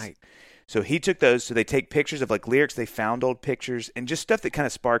keepsakes. Night. So he took those. So they take pictures of like lyrics. They found old pictures and just stuff that kind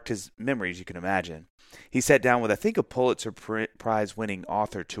of sparked his memories, you can imagine. He sat down with, I think, a Pulitzer Prize winning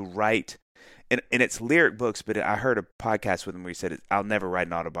author to write, and it's lyric books, but I heard a podcast with him where he said, I'll never write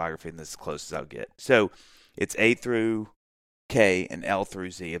an autobiography, and this is as close as I'll get. So it's A through K and L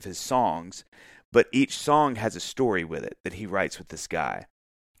through Z of his songs, but each song has a story with it that he writes with this guy.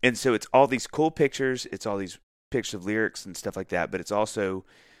 And so it's all these cool pictures. It's all these pictures of lyrics and stuff like that, but it's also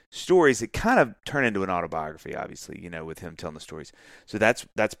stories that kind of turn into an autobiography, obviously, with him telling the stories. So that's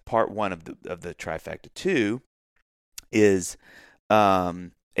part 1 of the trifecta. 2 is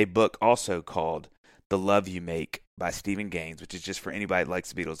a book also called The Love You Make by Stephen Gaines, which is just for anybody that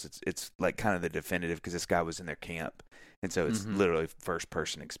likes the Beatles. It's like kind of the definitive because this guy was in their camp. And so it's literally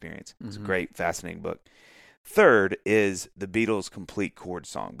first-person experience. It's a great, fascinating book. 3rd is the Beatles' Complete Chord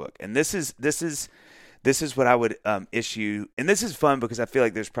Songbook. And this is what I would issue. And this is fun because I feel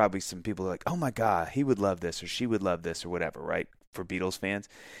like there's probably some people like, oh, my God, he would love this or she would love this or whatever, right, for Beatles fans.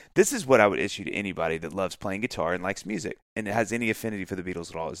 This is what I would issue to anybody that loves playing guitar and likes music and has any affinity for the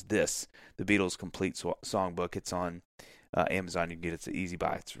Beatles at all is this, the Beatles' Complete Songbook. It's on Amazon. You can get it. It's an easy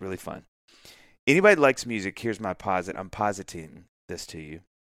buy. It's really fun. Anybody that likes music, here's my posit. I'm positing this to you.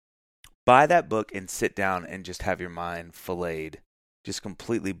 Buy that book and sit down and just have your mind filleted, just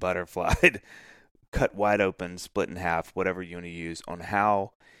completely butterflied, cut wide open, split in half, whatever you want to use, on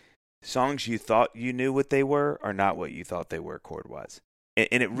how songs you thought you knew what they were are not what you thought they were chord-wise.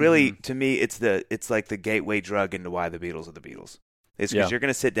 And it really, to me, it's like the gateway drug into why the Beatles are the Beatles. It's because you're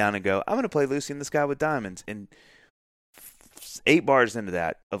going to sit down and go, I'm going to play Lucy in the Sky with Diamonds, and 8 bars into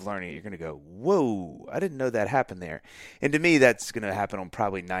that of learning it, you're going to go, whoa, I didn't know that happened there. And to me, that's going to happen on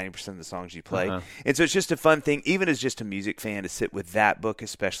probably 90% of the songs you play. And so it's just a fun thing, even as just a music fan, to sit with that book,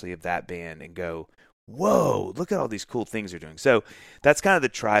 especially of that band, and go, whoa, look at all these cool things they're doing. So that's kind of the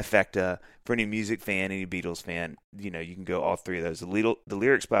trifecta for any music fan, any Beatles fan. You can go all 3 of those. The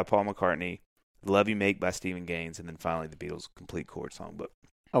lyrics by Paul McCartney, Love You Make by Stephen Gaines, and then finally the Beatles' complete chord songbook.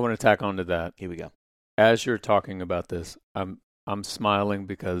 I want to tack on to that. Here we go. As you're talking about this, I'm smiling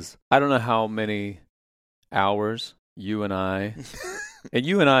because I don't know how many hours you and I, and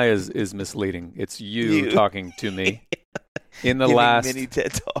you and I is misleading. It's you talking to me in the last mini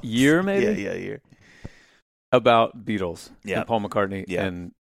TED Talks. Year, maybe? Yeah, year. About Beatles and Paul McCartney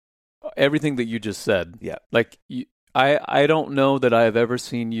and everything that you just said. Yeah. Like, I don't know that I have eever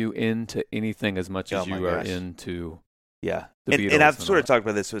seen you into anything as much as you are into the Beatles. And I've sort of talked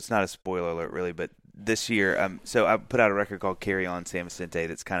about this, so it's not a spoiler alert, really, but this year, so I put out a record called Carry On San Vicente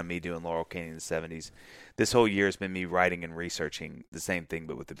that's kind of me doing Laurel Canyon in the 70s. This whole year has been me writing and researching the same thing,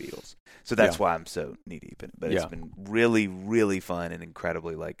 but with the Beatles. So that's why I'm so knee-deep in it. But it's been really, really fun and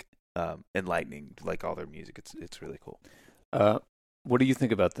incredibly, enlightening, like all their music. It's really cool. What do you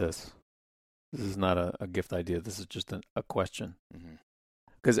think about this? This is not a gift idea. This is just a question.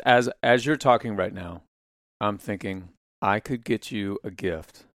 Because as you're talking right now, I'm thinking I could get you a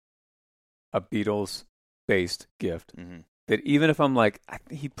gift, a Beatles-based gift, that even if I'm like,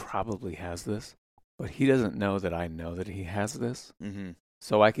 he probably has this, but he doesn't know that I know that he has this.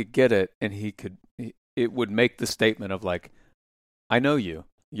 So I could get it, and it would make the statement of like, I know you.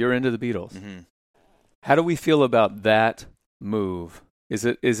 You're into the Beatles. How do we feel about that move? Is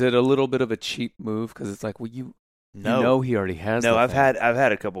it a little bit of a cheap move? Because it's like, well, you know he already has. No, I've had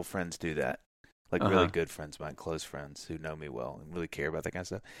a couple friends do that. Like really good friends of mine, close friends who know me well and really care about that kind of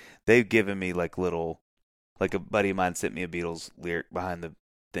stuff. They've given me like a buddy of mine sent me a Beatles lyric behind the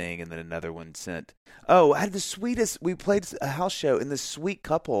thing, and then another one sent. Oh, I had the sweetest. We played a house show, and this sweet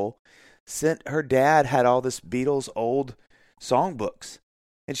couple sent her dad had all this Beatles old songbooks,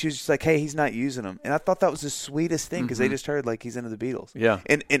 and she was just like, "Hey, he's not using them," and I thought that was the sweetest thing because they just heard like he's into the Beatles. Yeah,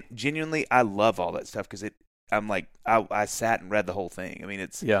 and genuinely, I love all that stuff because I'm like I sat and read the whole thing. I mean,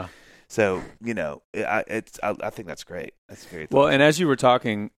 it's So I think that's great. That's very well. And as you were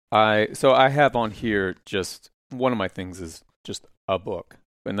talking, I have on here just one of my things is just a book,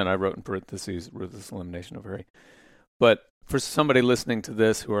 and then I wrote in parentheses Ruthless Elimination of Hurry. But for somebody listening to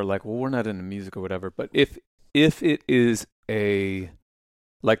this who are like, well, we're not into music or whatever, but if it is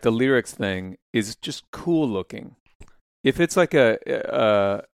like the lyrics thing is just cool looking, if it's like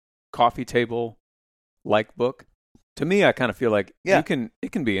a coffee table like book. To me, I kind of feel like it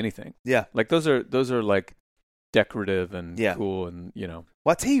can be anything. Yeah, like those are like decorative and cool, and Well,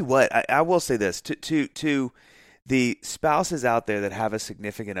 I'll tell you what, I will say this to the spouses out there that have a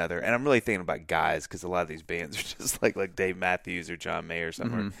significant other, and I'm really thinking about guys because a lot of these bands are just like Dave Matthews or John Mayer or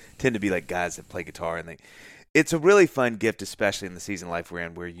something, tend to be like guys that play guitar, and it's a really fun gift, especially in the season of life we're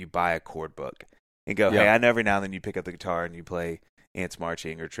in, where you buy a chord book and go, hey, I know every now and then you pick up the guitar and you play Ants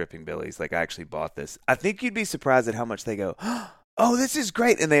Marching or Tripping Billies. Like, I actually bought this. I think you'd be surprised at how much they go, oh, this is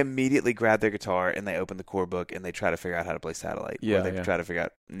great. And they immediately grab their guitar and they open the chord book and they try to figure out how to play Satellite. Or they try to figure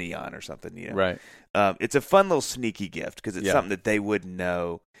out Neon or something, Right. It's a fun little sneaky gift because it's something that they wouldn't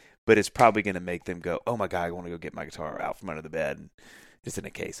know, but it's probably going to make them go, oh my God, I want to go get my guitar out from under the bed. And it's in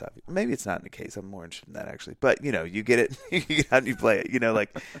a case. Maybe it's not in a case. I'm more interested in that, actually. But, you get it. You get out and you play it.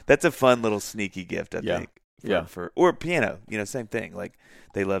 Like, that's a fun little sneaky gift, I think. Or piano, same thing. Like,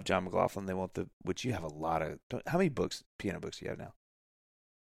 they love John McLaughlin. They want which you have a lot of. How many piano books do you have now?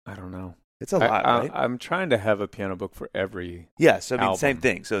 I don't know. It's a lot, right? I'm trying to have a piano book for every. Yeah, so I mean, same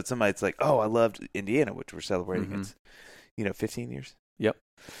thing. So it's somebody that's like, oh, I loved Indiana, which we're celebrating. It's, 15 years. Yep.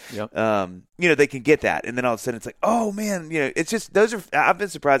 They can get that, and then all of a sudden it's like, oh man, it's just those are. I've been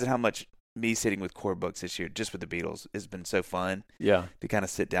surprised at how much me sitting with chord books this year, just with the Beatles, has been so fun. Yeah. To kind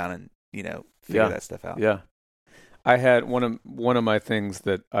of sit down and figure that stuff out. Yeah. I had one of my things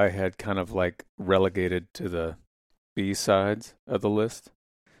that I had kind of like relegated to the B sides of the list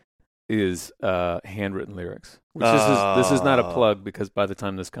is handwritten lyrics. Which this is not a plug because by the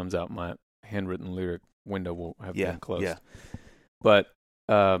time this comes out, my handwritten lyric window will have been closed. Yeah. But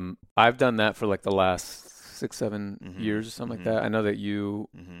I've done that for like the last 6-7 years or something like that. I know that you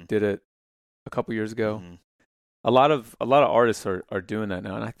did it a couple years ago. A lot of artists are doing that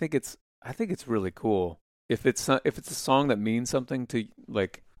now, and I think it's really cool. If it's a song that means something to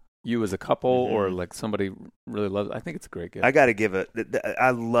like you as a couple or like somebody really loves, I think it's a great gift. I got to give I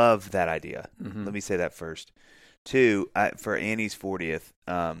love that idea. Let me say that first. Two, for Annie's 40th,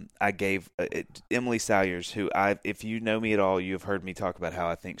 I gave Emily Salyers, who if you know me at all, you have heard me talk about how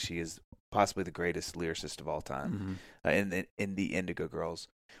I think she is possibly the greatest lyricist of all time, in the Indigo Girls,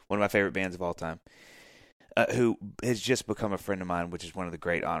 one of my favorite bands of all time, who has just become a friend of mine, which is one of the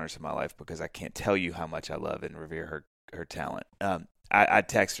great honors of my life because I can't tell you how much I love and revere her talent. I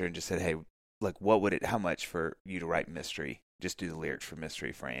texted her and just said, hey, like, how much for you to write Mystery? Just do the lyrics for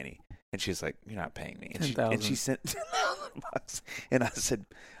Mystery for Annie. And she's like, you're not paying me. And she sent $10,000. And I said,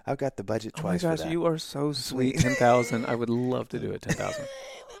 I've got the budget twice for that. Oh my gosh, you are so sweet. 10,000. I would love to do it. 10,000.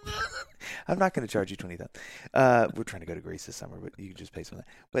 I'm not going to charge you 20,000. We're trying to go to Greece this summer, but you can just pay some of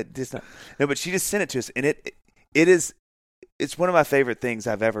that. But just not. No, but she just sent it to us, and it's one of my favorite things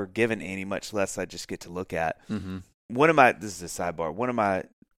I've ever given Annie, much less I just get to look at. Mm-hmm. This is a sidebar.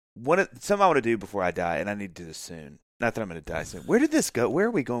 Something I want to do before I die, and I need to do this soon. Not that I'm going to die soon. Where did this go? Where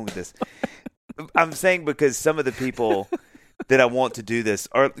are we going with this? I'm saying because some of the people that I want to do this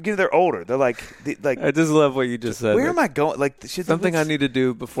are, they're older. They're like. I just love what you just said. Where am I going? Like something I need to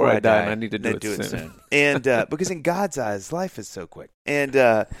do before I die, and I need to do it soon. And because in God's eyes, life is so quick.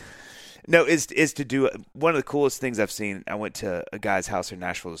 And no, is to do one of the coolest things I've seen. I went to a guy's house in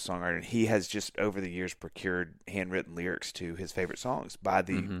Nashville, a songwriter, and he has just over the years procured handwritten lyrics to his favorite songs by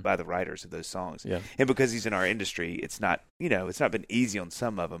the writers of those songs. Yeah. And because he's in our industry, it's not been easy on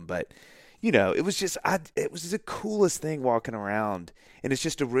some of them, but it was just the coolest thing walking around, and it's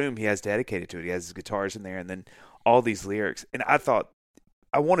just a room he has dedicated to it. He has his guitars in there, and then all these lyrics. And I thought,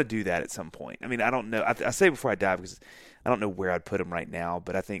 I want to do that at some point. I mean, I don't know. I say before I die because I don't know where I'd put them right now,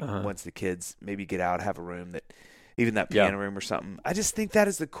 but I think once the kids maybe get out, have a room even that piano room or something. I just think that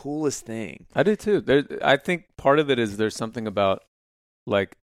is the coolest thing. I do too. I think part of it is there's something about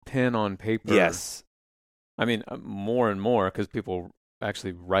like pen on paper. Yes. I mean, more and more because people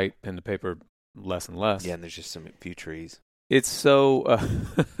actually write pen to paper less and less. Yeah, and there's just some few trees. It's so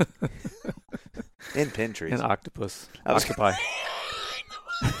and pen trees and octopus octopi.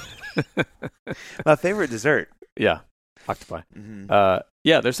 My favorite dessert. Yeah. Octopi.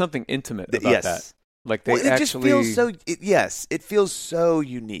 Mm-hmm. There's something intimate about that. Like they it just feels so. It feels so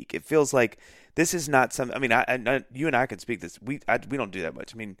unique. It feels like this is not some. I mean, I you and I can speak this. We don't do that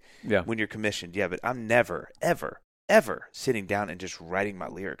much. I mean, when you're commissioned, but I'm never, ever sitting down and just writing my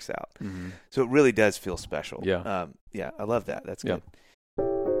lyrics out. Mm-hmm. So it really does feel special. Yeah, I love that. That's good.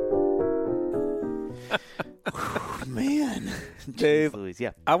 Man, Dave, Louise,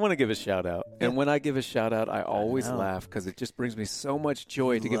 I want to give a shout out, and when I give a shout out, I always laugh because it just brings me so much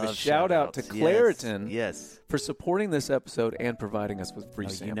joy to give a shout out to Claritin, for supporting this episode and providing us with free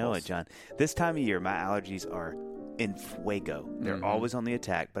samples. You know it, John. This time of year, my allergies are in fuego. They're always on the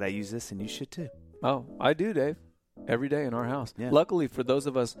attack, but I use this, and you should too. Oh, I do, Dave. Every day in our house. Yeah. Luckily, for those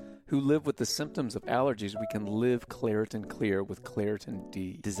of us who live with the symptoms of allergies, we can live Claritin Clear with Claritin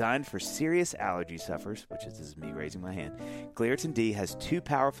D. Designed for serious allergy sufferers, which is me raising my hand, Claritin D has 2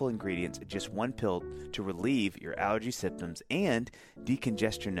 powerful ingredients in just 1 pill to relieve your allergy symptoms and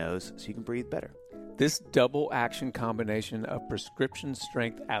decongest your nose so you can breathe better. This double-action combination of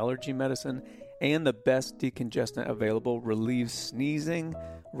prescription-strength allergy medicine and the best decongestant available relieves sneezing,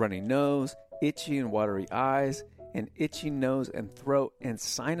 runny nose, itchy and watery eyes, and itchy nose and throat and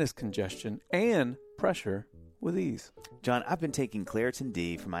sinus congestion and pressure with ease. John, I've been taking Claritin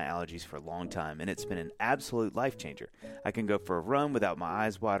D for my allergies for a long time, and it's been an absolute life changer. I can go for a run without my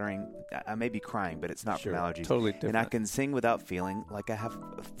eyes watering. I may be crying, but it's not from allergies. Totally different. And I can sing without feeling like I have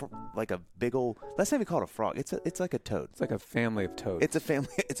like a big old. Let's not even call it a frog. It's like a toad. It's like a family of toads. It's a family.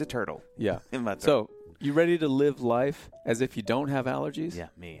 It's a turtle. Yeah. In my throat. So, you ready to live life as if you don't have allergies? Yeah,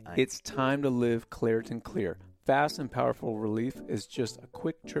 me. It's time to live Claritin Clear. Fast and powerful relief is just a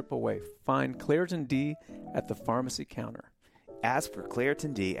quick trip away. Find Claritin D at the pharmacy counter. Ask for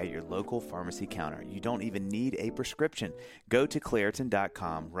Claritin D at your local pharmacy counter. You don't even need a prescription. Go to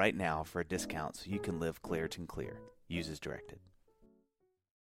Claritin.com right now for a discount so you can live Claritin Clear. Use as directed.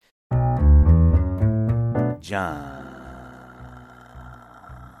 John.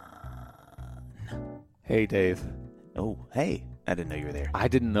 Hey, Dave. Oh, hey. I didn't know you were there. I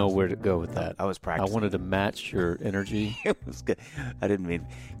didn't know where to go with that. I was practicing. I wanted to match your energy. It was good. I didn't mean.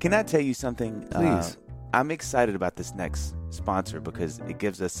 Can I tell you something? Please. I'm excited about this next sponsor because it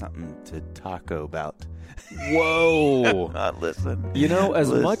gives us something to taco about. Whoa. Listen. You know,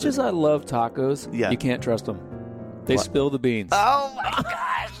 as much as I love tacos, you can't trust them. They spill the beans. Oh, my gosh.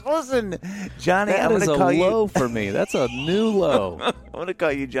 Listen, Johnny, I'm going to call you. That is a low for me. That's a new low. I'm going to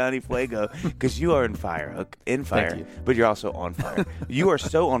call you Johnny Fuego because you are in fire. Thank you. But you're also on fire. You are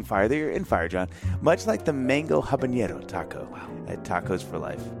so on fire that you're in fire, John. Much like the mango habanero taco at Tacos for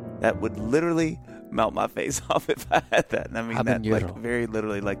Life. That would literally melt my face off if I had that. And I mean that Habanero. like very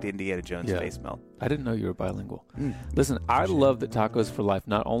literally like the Indiana Jones face melt. I didn't know you were bilingual. Listen, I love that Tacos for Life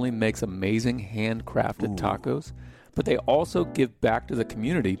not only makes amazing handcrafted tacos, but they also give back to the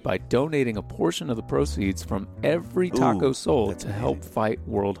community by donating a portion of the proceeds from every taco sold to help fight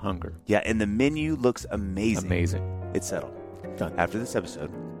world hunger. Yeah, and the menu looks amazing. Amazing. It's settled. Done. After this episode,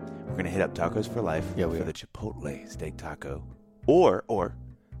 we're going to hit up Tacos for Life Yeah, for the Chipotle steak taco or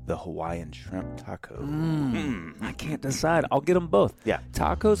the Hawaiian shrimp taco. I can't decide. I'll get them both. Yeah.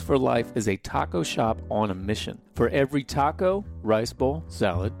 Tacos for Life is a taco shop on a mission. For every taco, rice bowl,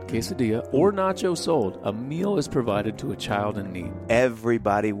 salad, quesadilla, or nacho sold, a meal is provided to a child in need.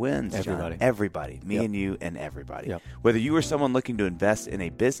 Everybody wins, Everybody. John. Everybody. Me and you and everybody. Yep. Whether you are someone looking to invest in a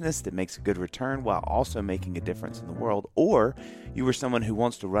business that makes a good return while also making a difference in the world, or you are someone who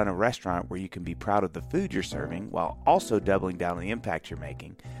wants to run a restaurant where you can be proud of the food you're serving while also doubling down on the impact you're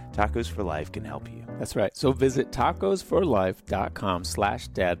making, Tacos for Life can help you. That's right. So visit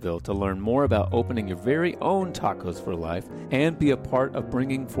tacosforlife.com/Dadville to learn more about opening your very own Tacos for Life and be a part of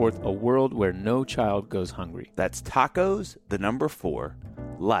bringing forth a world where no child goes hungry. That's tacos, the number 4,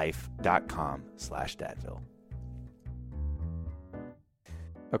 life.com/Dadville.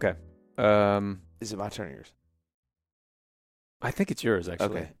 Okay. Is it my turn or yours? I think it's yours,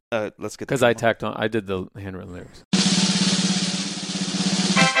 actually. Okay. Let's get Because I tacked on, I did the handwritten lyrics.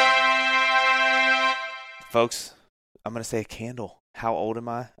 Folks, I'm going to say a candle. How old am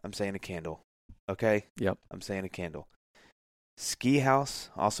I? I'm saying a candle. Okay? Yep. I'm saying a candle. Ski house,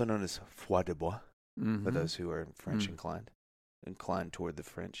 also known as Foie de Bois, for those who are French inclined toward the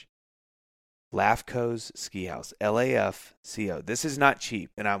French. Lafco's Ski House, LAFCO. This is not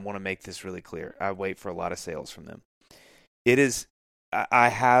cheap, and I want to make this really clear. I wait for a lot of sales from them. It is, I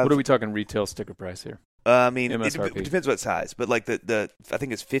have... What are we talking retail sticker price here? I mean, MSRP. it depends what size, but like the I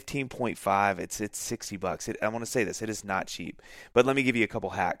think it's 15.5. It's $60. I want to say this. It is not cheap, but let me give you a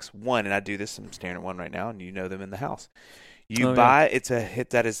couple hacks. One, and I do this. I'm staring at one right now, and you know them in the house. You buy it's a hit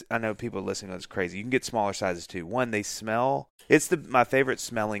that is. I know people listening to this crazy. You can get smaller sizes too. One, they smell. It's my favorite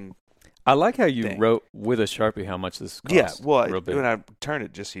smelling. I like how you thing. wrote with a Sharpie how much this costs. Yeah, well, real big. when I turned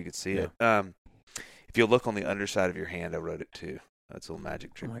it just so you could see it. If you look on the underside of your hand, I wrote it too. That's a little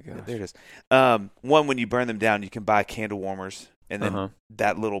magic trick. Oh my gosh. Yeah, there it is. One, when you burn them down, you can buy candle warmers, and then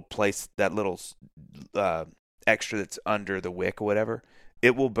that little place, that little extra that's under the wick or whatever,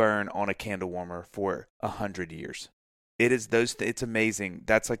 it will burn on a candle warmer for 100 years. It is it's amazing.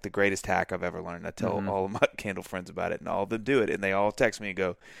 That's like the greatest hack I've ever learned. I tell all of my candle friends about it, and all of them do it, and they all text me and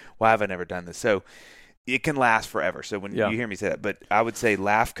go, "Why have I never done this?" So it can last forever. So when you hear me say that, but I would say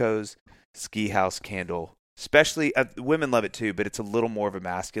Lafco's Ski House candle. Especially, women love it too, but it's a little more of a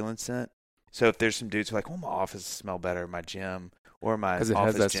masculine scent. So if there's some dudes who are like, my office smell better, my gym, or my office gym.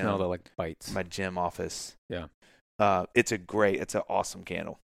 Because it has that smell that like bites. My gym office. Yeah. It's an awesome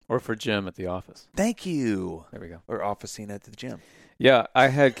candle. Or for gym at the office. Thank you. There we go. Or Officina at the gym. Yeah, I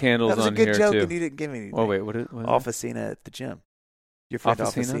had candles on here too. That was a good joke and you didn't give me anything. Oh, wait, what is Officina at the gym. Your friend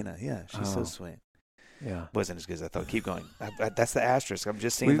Officina? Yeah, she's so sweet. Yeah. Wasn't as good as I thought. Keep going. That's the asterisk. I'm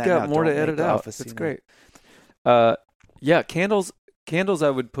just seeing We've that now. got more to edit out. That's great. Yeah, candles I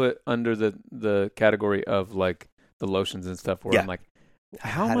would put under the category of like the lotions and stuff where I'm like,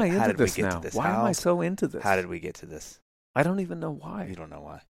 how am I into this now? Why am I so into this? How did we get to this? I don't even know why. You don't know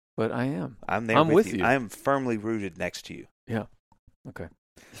why. But I am. I'm there with you. I am firmly rooted next to you. Yeah. Okay.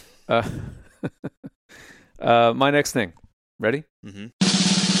 My next thing. Ready? Mm-hmm.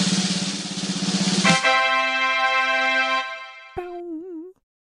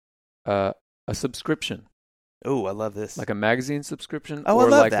 A subscription. Oh, I love this. Like a magazine subscription? Oh, or I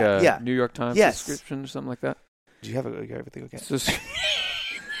love like that. a New York Times subscription or something like that? Do you have everything okay?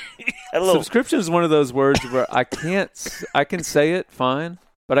 Subscription is one of those words where I can say it fine,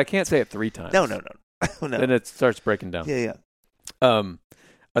 but I can't say it 3 times. No. Then it starts breaking down. Yeah.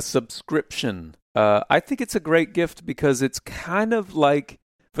 A subscription. I think it's a great gift because it's kind of like,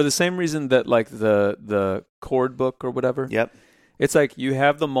 for the same reason that like the cord book or whatever. Yep. It's like you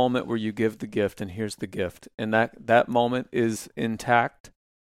have the moment where you give the gift and here's the gift. And that moment is intact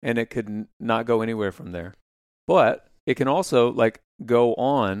and it could not go anywhere from there. But it can also like go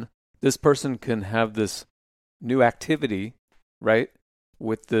on. This person can have this new activity, right,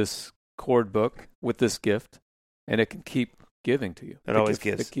 with this cord book, with this gift, and it can keep giving to you. It always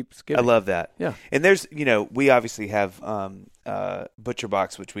gives. It keeps giving. I love that. Yeah. And there's, we obviously have Butcher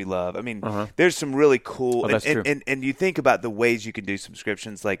Box, which we love. I mean, there's some really cool, that's true. And you think about the ways you can do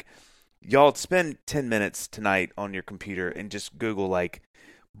subscriptions. Like, y'all spend 10 minutes tonight on your computer and just Google, like,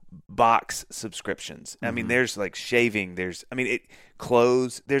 box subscriptions. I mean, there's like shaving.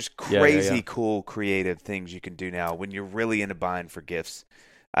 Clothes. There's crazy cool creative things you can do now when you're really into buying for gifts.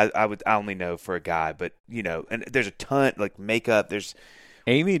 I only know for a guy, but and there's a ton like makeup. There's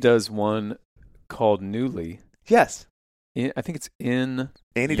Amy does one called Newly. Yes. I think it's in.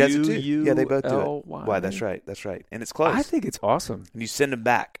 Annie does it too. Yeah, they both do it. Why? That's right. And it's close. I think it's awesome. And you send them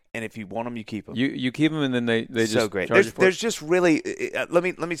back, and if you want them, you keep them. You keep them, and then they just so great. There's just really. Let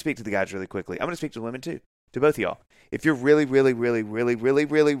me speak to the guys really quickly. I'm going to speak to the women too, to both of y'all. If you're really, really, really, really, really,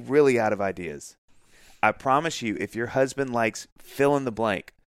 really, really out of ideas, I promise you, if your husband likes fill in the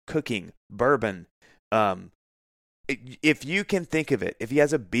blank, cooking, bourbon, if you can think of it, if he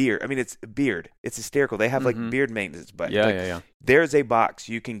has a beard, it's a beard. It's hysterical. They have like beard maintenance, but there's a box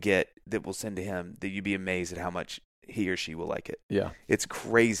you can get that will send to him that you'd be amazed at how much he or she will like it. Yeah, it's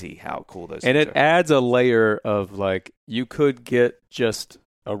crazy how cool those. And things it are. adds a layer of like you could get just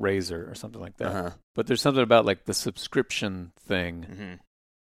a razor or something like that, but there's something about like the subscription thing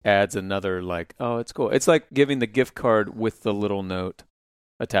adds another like it's cool. It's like giving the gift card with the little note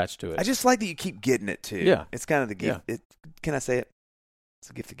attached to it. I just like that you keep getting it too. Yeah, it's kind of the gift. Yeah. Can I say it? It's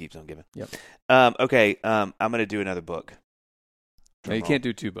a gift that keeps on giving. Yep. Okay. I'm going to do another book. No, you can't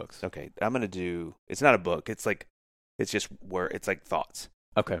do 2 books. Okay. I'm going to do. It's not a book. It's just word. It's like thoughts.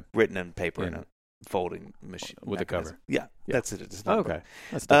 Okay. Written on paper in a folding machine with a cover. Yeah, that's it. It's not okay.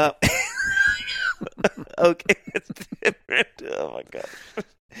 That's different. Okay. It's different. Oh my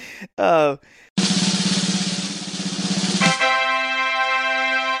god.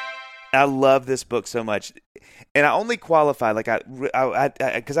 I love this book so much, and I only qualify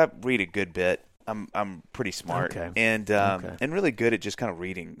because I read a good bit. I'm pretty smart and really good at just kind of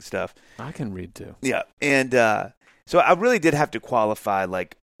reading stuff. I can read too. Yeah, and so I really did have to qualify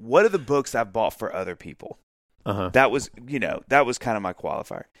like what are the books I've bought for other people. That was kind of my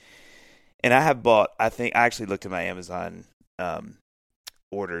qualifier, and I have bought. I think I actually looked at my Amazon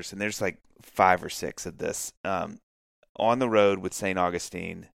orders, and there's like 5 or 6 of this. On the Road with St.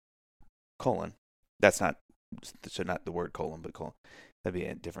 Augustine. : That's not the word colon, but colon. That'd be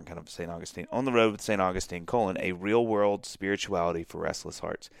a different kind of St. Augustine. On the Road with St. Augustine, : A Real World Spirituality for Restless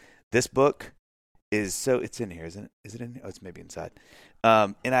Hearts. This book is it's in here, isn't it? Is it in here? Oh, it's maybe inside.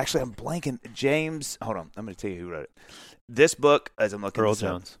 And actually, I'm blanking. James, hold on. I'm going to tell you who wrote it. This book, as I'm looking Earl this up,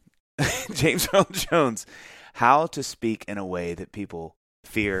 Jones. James Earl Jones, How to Speak in a Way That People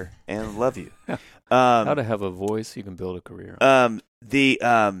Fear and Love You. How to have a voice you can build a career on.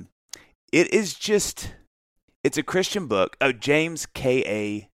 It is just, it's a Christian book. Oh, James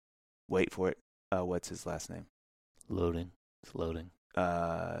K.A. Wait for it. What's his last name? Loading. It's loading.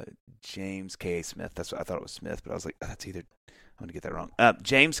 James K.A. Smith. That's what I thought it was Smith, but I was like, that's either, I'm going to get that wrong.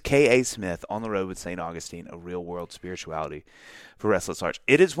 James K.A. Smith, On the Road with St. Augustine, A Real World Spirituality for Restless Hearts.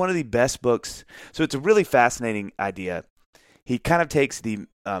 It is one of the best books. So it's a really fascinating idea. He kind of takes the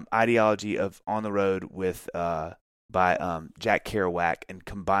ideology of On the Road with by Jack Kerouac and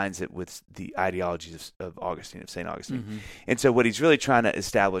combines it with the ideologies of Augustine, of St. Augustine. And so what he's really trying to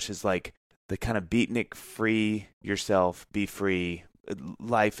establish is like the kind of beatnik, free yourself, be free,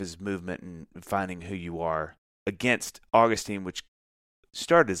 life is movement and finding who you are, against Augustine, which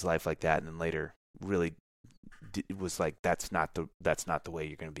started his life like that and then later really was like, that's not the way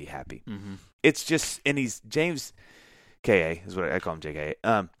you're going to be happy. It's just, and he's James K.A. is what I call him, J.K.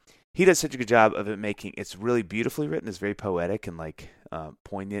 He does such a good job of it making, it's really beautifully written. It's very poetic and like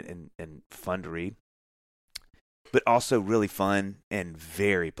poignant and fun to read, but also really fun and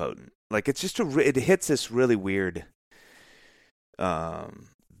very potent. Like it's just it hits this really weird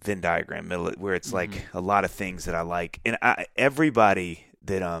Venn diagram middle where it's like a lot of things that I like. And everybody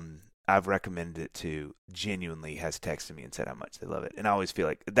that I've recommended it to genuinely has texted me and said how much they love it. And I always feel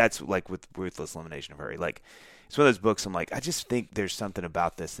like that's like with Ruthless Elimination of Hurry. Like it's one of those books I'm like, I just think there's something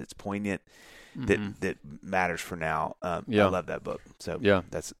about this that's poignant that matters for now. I love that book. So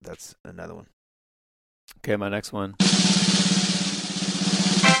that's another one. Okay, my next one.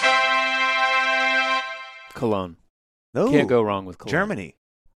 Cologne. No. Can't go wrong with Cologne. Germany.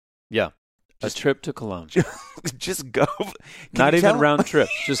 Yeah. A trip to Cologne. Just go. Not even round trip.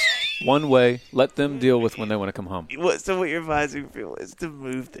 Just one way. Let them deal with when they want to come home. So what you're advising people is to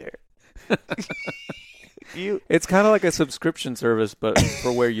move there. It's kind of like a subscription service, but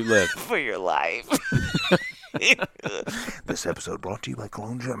for where you live. For your life. This episode brought to you by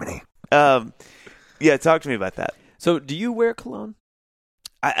Cologne, Germany. Yeah, talk to me about that. So do you wear cologne?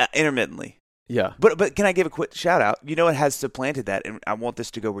 I intermittently. Yeah. But can I give a quick shout out? You know what has supplanted that, and I want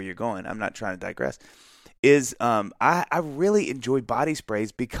this to go where you're going. I'm not trying to digress. Is I really enjoy body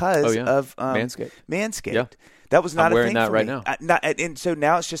sprays because of Manscaped. Manscaped. Yeah. That was not I'm a wearing thing that for right me. now. And so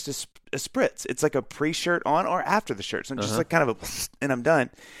now it's just a spritz. It's like a pre-shirt on or after the shirt. So just like kind of and I'm done.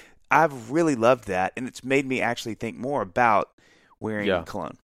 I've really loved that, and it's made me actually think more about wearing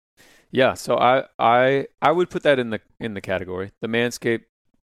cologne. Yeah, so I would put that in the category. The Manscaped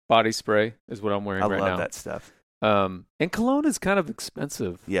body spray is what I'm wearing right now. I love that stuff. And cologne is kind of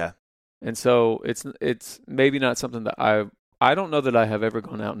expensive. Yeah. And so it's maybe not something that I don't know that I have ever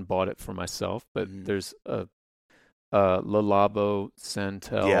gone out and bought it for myself, but there's a Le Labo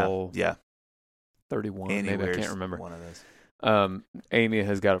Santel 31, Annie maybe I can't remember. One of those. Amy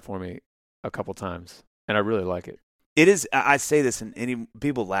has got it for me a couple times, and I really like it. It is. I say this, and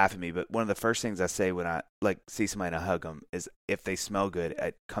people laugh at me, but one of the first things I say when I see somebody and I hug them is, if they smell good,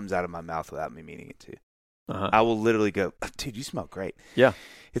 it comes out of my mouth without me meaning it to. I will literally go, dude, you smell great. Yeah,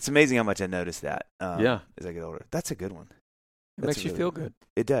 it's amazing how much I notice that. As I get older, that's a good one. It makes you feel good.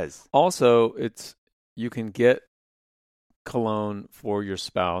 It does. Also, you can get cologne for your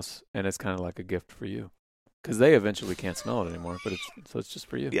spouse, and it's kind of like a gift for you, because they eventually can't smell it anymore. But it's just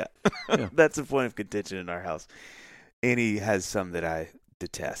for you. Yeah. That's a point of contention in our house. Annie has some that I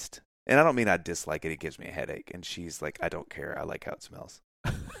detest, and I don't mean I dislike it. It gives me a headache, and she's like, I don't care. I like how it smells.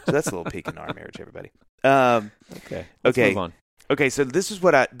 So that's a little peek in our marriage, everybody. Okay. Let's move on. Okay, so this is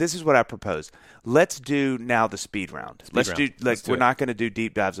what I propose. Let's do now the speed round. We're not going to do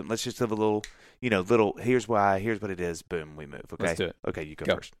deep dives. Let's just have a little, here's why, here's what it is. Boom, we move. Okay. Let's do it. Okay, you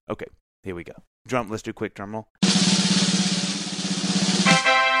go first. Okay, here we go. Let's do a quick drum roll.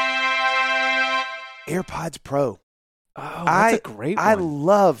 AirPods Pro. Oh, that's a great one. I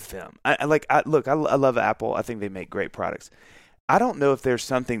love them. I love Apple. I think they make great products. I don't know if there's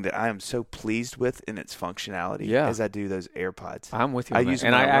something that I am so pleased with in its functionality as I do those AirPods. I'm with you on that.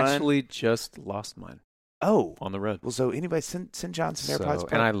 And I actually just lost mine. Oh. On the road. Well, so anybody send John some AirPods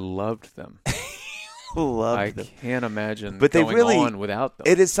Pro. And I loved them. I can't imagine going on without them.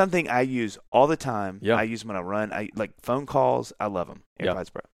 It is something I use all the time. Yeah. I use them when I run. I like phone calls. I love them.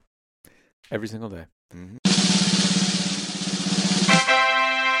 AirPods Pro. Every single day. Mm-hmm.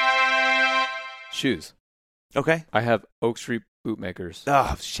 Shoes. Okay. I have Oak Street Bootmakers.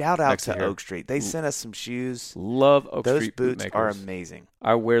 Oh, shout out to Oak Street. They sent us some shoes. Love Oak Street Bootmakers. Those boots are amazing.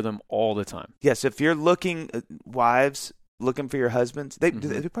 I wear them all the time. Yes, if you're wives looking for your husbands, they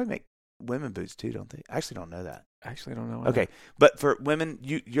probably make women boots too, don't they? I actually don't know that. I actually don't know. Okay, but for women,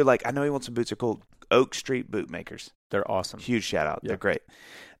 you're like, I know you want some boots. They're called Oak Street Bootmakers. They're awesome. Huge shout out. Yep. They're great.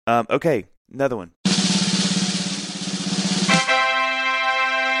 Okay, another one.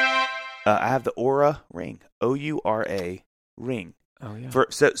 I have the Aura ring. OURA ring. Oh yeah.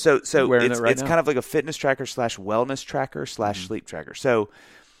 So it's now? kind of like a fitness tracker / wellness tracker / sleep tracker. So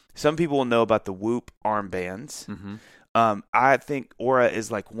some people will know about the Whoop armbands. Mm-hmm. I think Aura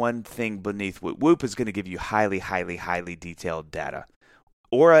is like one thing beneath Whoop. Whoop is going to give you highly, highly, highly detailed data.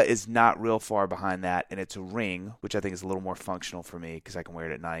 Aura is not real far behind that, and it's a ring, which I think is a little more functional for me because I can wear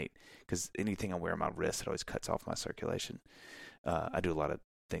it at night. Because anything I wear on my wrist, it always cuts off my circulation. I do a lot of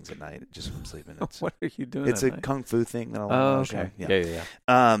things at night just from sleeping. What are you doing? It's a night? kung fu thing. That Okay.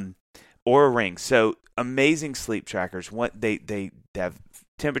 Yeah. Aura ring. So amazing sleep trackers. What they have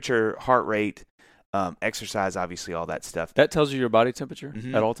temperature, heart rate, exercise, obviously all that stuff. That tells you your body temperature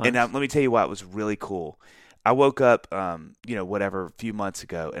at all times. And now let me tell you why it was really cool. I woke up, a few months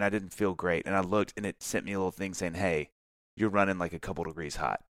ago, and I didn't feel great. And I looked, and it sent me a little thing saying, "Hey, you're running like a couple degrees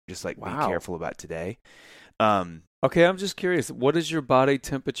hot. Just be careful about today." Okay, I'm just curious. What is your body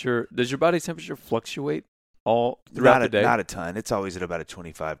temperature? Does your body temperature fluctuate all throughout the day? Not a ton. It's always at about a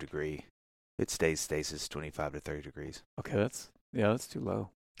 25 degree. It stays stasis 25 to 30 degrees. Okay, that's too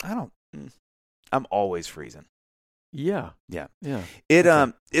low. I'm always freezing. Yeah.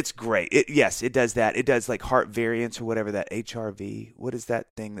 It's great. It does that. It does like heart variance or whatever, that HRV. What is that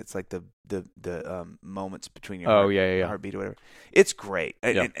thing that's like the moments between your heartbeat or whatever? It's great.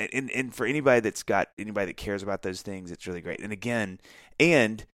 Yeah. And for anybody that cares about those things, it's really great. And again,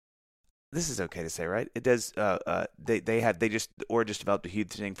 this is okay to say, right? It does. Aura just developed a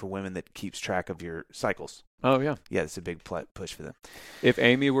huge thing for women that keeps track of your cycles. Oh yeah, yeah. It's a big push for them. If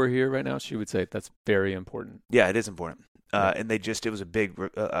Amy were here right now, she would say that's very important. Yeah, it is important. And it was a big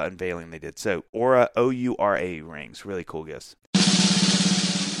unveiling they did. So Aura, OURA rings, really cool gifts.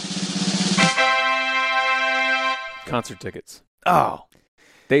 Concert tickets. Oh,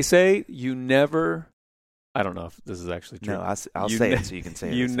 they say you never. I don't know if this is actually true. No, I'll say it so you can say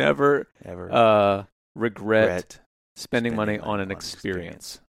it. You never ever regret spending money on an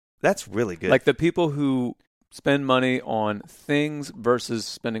experience. That's really good. Like the people who spend money on things versus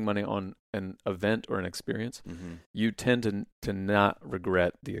spending money on an event or an experience, you tend to not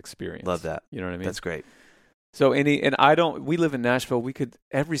regret the experience. Love that. You know what I mean? That's great. So we live in Nashville. We could,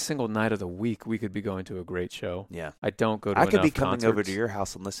 every single night of the week, we could be going to a great show. Yeah. I don't go to I could enough be coming over concerts. to your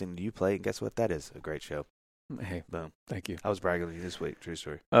house and listening to you play, and guess what? That is a great show. Hey, Boom. thank you. I was bragging on you this week. True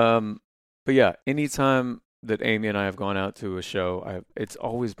story. But yeah, anytime that Amy and I have gone out to a show, it's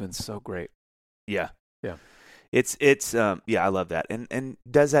always been so great. Yeah. Yeah. It's I love that. And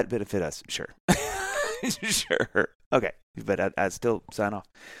does that benefit us? Sure. Sure. Okay. But I'd still sign off.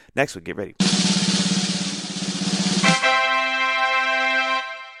 Next one, get ready.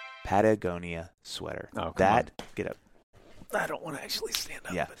 Patagonia sweater. Oh, get up. I don't want to actually stand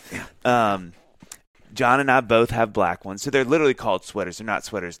up. Yeah. But yeah. John and I both have black ones. So they're literally called sweaters. They're not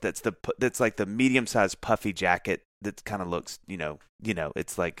sweaters. That's like the medium-sized puffy jacket that kind of looks,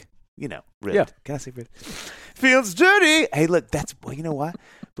 it's like, ripped. Yeah. Can I say ripped? Feels dirty. Hey, look, you know why?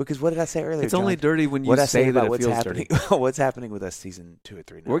 Because what did I say earlier, It's John? only dirty when you say that it feels dirty. What's happening with us season 2 or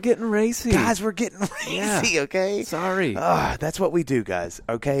 3 now? We're getting racy. Guys, we're getting racy, okay? Sorry. That's what we do, guys,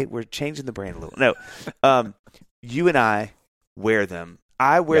 okay? We're changing the brand a little. No, you and I wear them.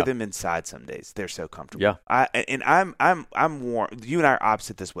 I wear them inside some days. They're so comfortable. Yeah. I'm warm. You and I are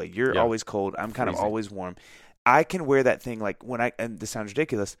opposite this way. You're always cold. I'm kind of always warm. I can wear that thing like and this sounds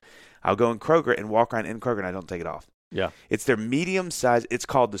ridiculous, I'll go in Kroger and walk around in Kroger and I don't take it off. Yeah. It's their medium size. It's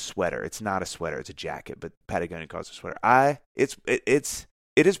called the sweater. It's not a sweater. It's a jacket, but Patagonia calls it a sweater.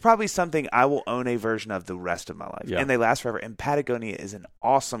 It is probably something I will own a version of the rest of my life. Yeah. And they last forever. And Patagonia is an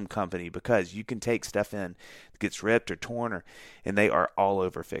awesome company because you can take stuff in that gets ripped or torn, and they are all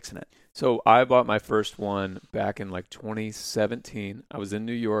over fixing it. So I bought my first one back in like 2017. I was in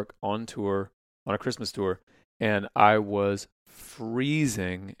New York on tour, on a Christmas tour, and I was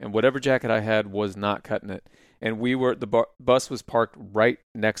freezing, and whatever jacket I had was not cutting it. And the bus was parked right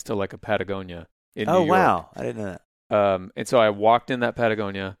next to like a Patagonia in New York. Oh, wow. I didn't know that. And so I walked in that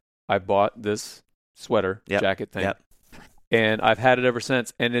Patagonia. I bought this sweater jacket thing, and I've had it ever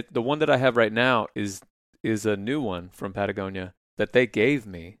since. And the one that I have right now is a new one from Patagonia that they gave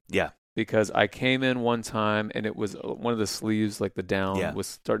me. Yeah. Because I came in one time and it was one of the sleeves, like the down was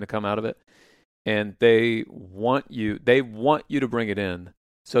starting to come out of it, and they want you to bring it in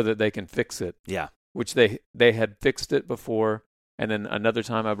so that they can fix it. Yeah. Which they had fixed it before. And then another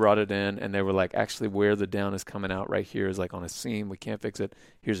time I brought it in, and they were like, actually, where the down is coming out right here is like on a seam. We can't fix it.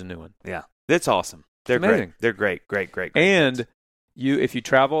 Here's a new one. Yeah. That's awesome. They're amazing. Great. They're great. Great. And if you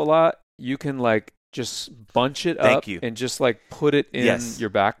travel a lot, you can like just bunch it up and just like put it in your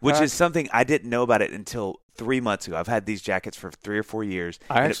backpack. Which is something I didn't know about it until 3 months ago. I've had these jackets for 3 or 4 years.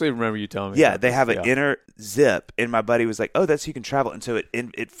 I actually remember you telling me. Yeah, they have an inner zip, and my buddy was like, "Oh, that's so you can travel." And so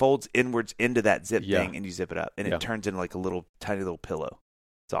it folds inwards into that zip thing, and you zip it up, and it turns into like a tiny little pillow.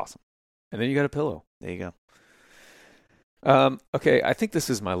 It's awesome. And then you got a pillow. There you go. Okay, I think this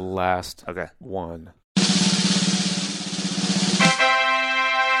is my last one.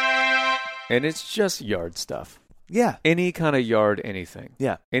 And it's just yard stuff. Yeah. Any kind of yard, anything.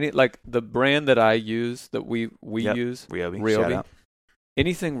 Yeah. Like the brand that I use, that we use, Ryobi. Shout out.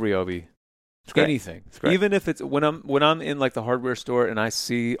 Anything Ryobi. Anything. Even if it's when I'm in like the hardware store and I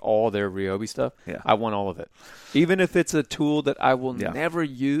see all their Ryobi stuff, I want all of it. Even if it's a tool that I will never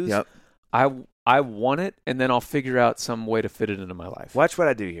use, I want it, and then I'll figure out some way to fit it into my life. Watch what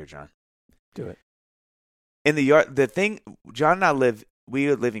I do here, John. Do it. In the yard, John and I we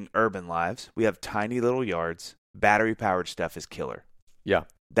are living urban lives. We have tiny little yards. Battery-powered stuff is killer. Yeah.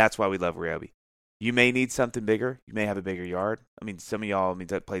 That's why we love Ryobi. You may need something bigger. You may have a bigger yard. I mean, some of y'all,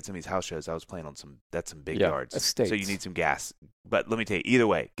 that played some of these house shows. I was playing on some big yards. Estates. So you need some gas. But let me tell you, either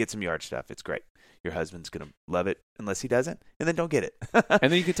way, get some yard stuff. It's great. Your husband's going to love it unless he doesn't, and then don't get it.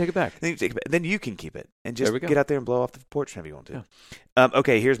 And then you can take it back. Then you can keep it and just get out there and blow off the porch whenever you want to. Yeah.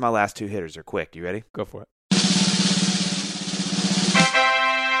 Okay, here's my last 2 hitters. They're quick. You ready? Go for it.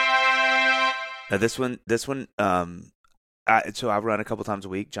 Now this one, so I run a couple times a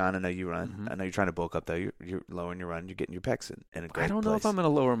week. John, I know you run. Mm-hmm. I know you're trying to bulk up, though. You're lowering your run. You're getting your pecs in a great place. I don't know if I'm going to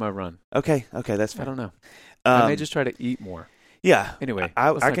lower my run. Okay, that's fine. I don't know. I may just try to eat more. Yeah. Anyway,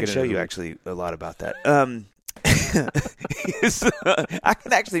 I can show you actually a lot about that. I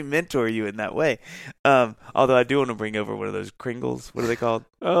can actually mentor you in that way. Although I do want to bring over one of those Kringles. What are they called?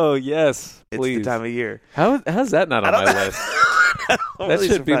 Oh, yes. Please. It's the time of year. How's that not on my list? That really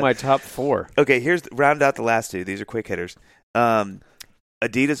should be my top 4. Okay, round out the last 2. These are quick hitters.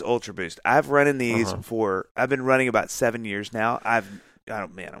 Adidas Ultra Boost. I've run in these I've been running about 7 years now. I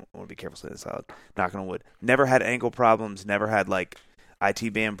want to be careful saying this out. Knocking on wood. Never had ankle problems. Never had like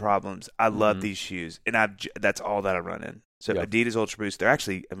IT band problems. I love these shoes, and that's all that I run in. So Yep. Adidas Ultra Boost, they're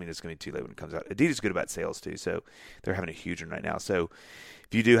actually, I mean, it's going to be too late when it comes out. Adidas is good about sales too, so they're having a huge one right now. So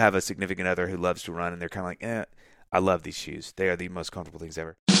if you do have a significant other who loves to run and they're kind of like, I love these shoes. They are the most comfortable things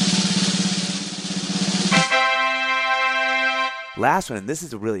ever. Last one, and this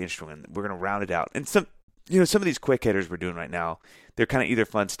is a really interesting one. We're going to round it out. And some of these quick hitters we're doing right now, they're kind of either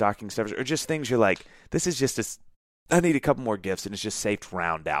fun stocking stuffers or just things you're like, this is just I need a couple more gifts, and it's just safe to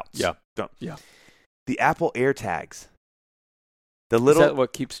round out. Yeah. Yeah. The Apple AirTags. The little, is that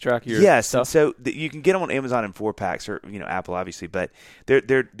what keeps track of your yes, stuff? So you can get them on Amazon in 4-packs, or Apple obviously, but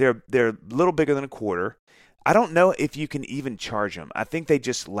they're a little bigger than a quarter. I don't know if you can even charge them. I think they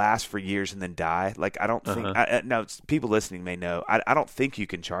just last for years and then die. Like I don't think. Now people listening may know. I don't think you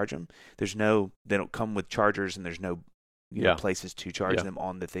can charge them. They don't come with chargers, and there's no places to charge them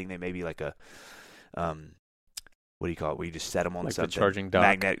on the thing. They may be like a what do you call it? Where you just set them on like something. the charging dock.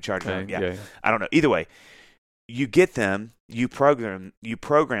 Magnetic charging. Okay. Yeah. I don't know. Either way, you get them. You program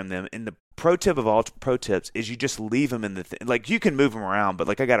them, and the pro tip of all pro tips is you just leave them in the thing. Like you can move them around, but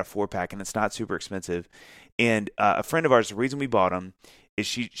like I got a 4-pack and it's not super expensive. And a friend of ours, the reason we bought them is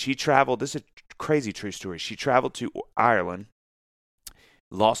she traveled. This is a crazy true story. She traveled to Ireland,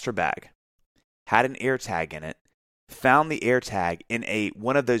 lost her bag, had an AirTag in it, found the AirTag in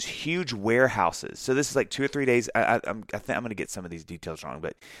one of those huge warehouses. So this is like 2 or 3 days. I think I'm going to get some of these details wrong,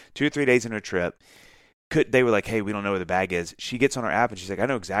 but 2 or 3 days in her trip. They were like, hey, we don't know where the bag is. She gets on her app and she's like, I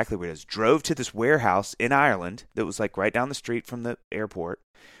know exactly where it is. Drove to this warehouse in Ireland that was like right down the street from the airport.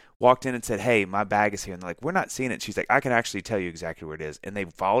 Walked in and said, hey, my bag is here. And they're like, we're not seeing it. She's like, I can actually tell you exactly where it is. And they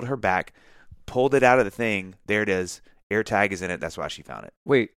followed her back, pulled it out of the thing. There it is. AirTag is in it. That's why she found it.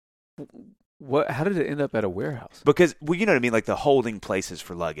 Wait, what? How did it end up at a warehouse? Because, well, you know what I mean? Like the holding places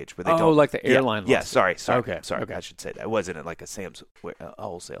for luggage. Where they don't, like the airline. Yeah, sorry. Okay. I should say that. It wasn't at like a Sam's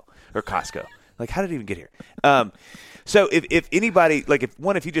wholesale or Costco. Like, how did it even get here? So if anybody, like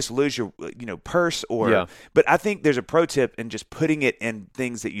if you just lose your, purse but I think there's a pro tip in just putting it in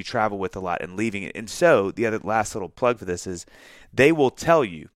things that you travel with a lot and leaving it. And so the other last little plug for this is they will tell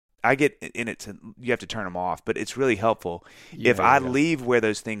you, I get in it you have to turn them off, but it's really helpful. If I leave where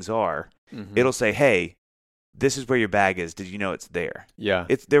those things are, it'll say, hey, this is where your bag is. Did you know it's there? Yeah.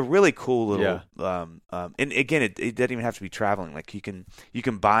 They're really cool little, and again, it doesn't even have to be traveling. Like you can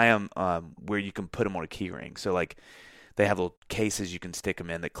buy them where you can put them on a key ring. So like they have little cases you can stick them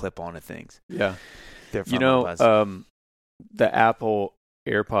in that clip onto things. Yeah. They're fun. The Apple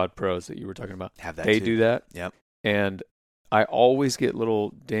AirPod Pros that you were talking about, they do that. Yep. And I always get little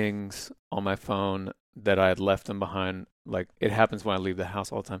dings on my phone that I had left them behind. Like it happens when I leave the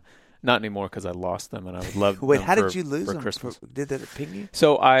house all the time. Not anymore because I lost them and I would love Wait, them how did you lose them? Christmas. Did that ping you?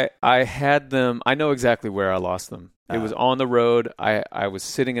 So I had them. I know exactly where I lost them. It was on the road. I was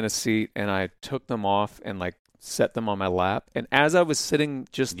sitting in a seat and I took them off and like set them on my lap. And as I was sitting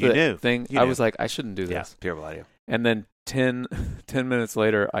I was like, I shouldn't do this. Yeah, terrible idea. And then 10 minutes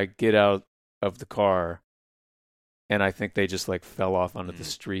later, I get out of the car and I think they just like fell off onto the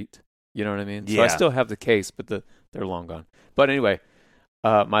street. You know what I mean? Yeah. So I still have the case, but they're long gone. But anyway,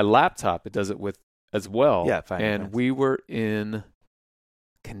 my laptop, it does it with as well. Yeah, fine. And we were in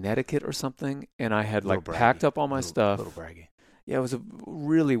Connecticut or something, and I had like packed up all my stuff. Little braggy. Yeah, it was a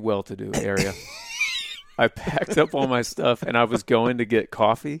really well-to-do area. I packed up all my stuff, and I was going to get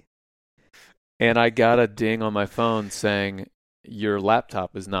coffee, and I got a ding on my phone saying, your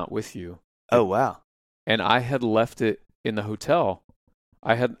laptop is not with you. Oh, wow. And I had left it in the hotel.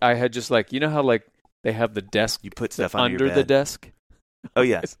 I had just like, you know how like they have the desk, you put stuff under the desk? Oh,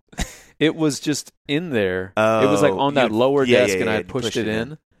 yeah. It was just in there. It was like on that lower desk, and I had pushed it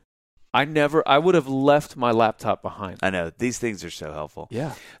in. I would have left my laptop behind. I know. These things are so helpful.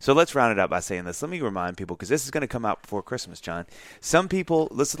 Yeah. So let's round it up by saying this. Let me remind people, because this is going to come out before Christmas, John. Some people,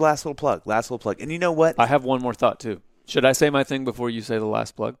 this is the last little plug. And you know what? I have one more thought, too. Should I say my thing before you say the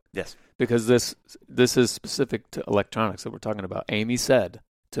last plug? Yes. Because this is specific to electronics that we're talking about. Amy said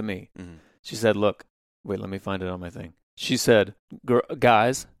to me, she said, look, wait, let me find it on my thing. She said,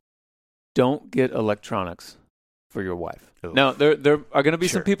 guys, don't get electronics for your wife. Ooh. Now, there are going to be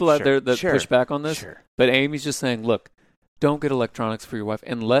some people out there that push back on this. Sure. But Amy's just saying, look, don't get electronics for your wife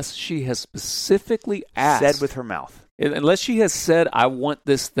unless she has specifically asked. Said with her mouth. Unless she has said, I want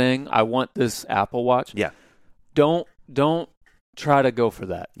this thing, I want this Apple Watch. Yeah. Don't try to go for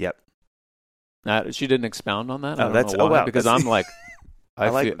that. Yep. Now, she didn't expound on that. Wow. Because I'm like,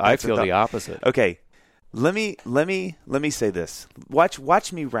 I feel the opposite. Okay. Let me say this.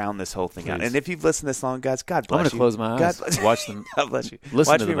 Watch me round this whole thing out. And if you've listened this long, guys, God bless you. I'm going to close my eyes. God bless Watch them. God bless you.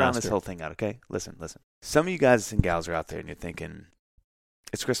 Listen Watch to me the round master. this whole thing out, okay? Listen. Some of you guys and gals are out there and you're thinking,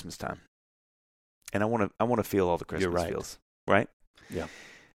 it's Christmas time. and I want to feel all the Christmas You're right. feels. Right? Yeah.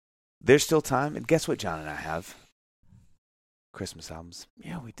 There's still time, and guess what? John and I have Christmas albums.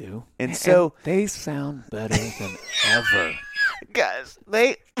 Yeah, we do. And so they sound better than ever. Guys,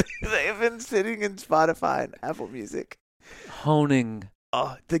 they've been sitting in Spotify and Apple Music, honing.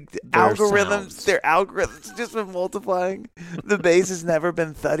 Oh, the their algorithms, sounds. their algorithms just been multiplying. The bass has never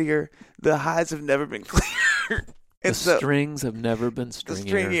been thuddier. The highs have never been clearer. The strings have never been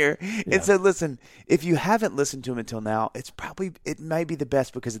stringier. Yeah. Yeah. And so, listen, if you haven't listened to them until now, it might be the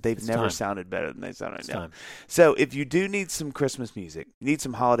best because they've never sounded better than they sound right now. So, if you do need some Christmas music, need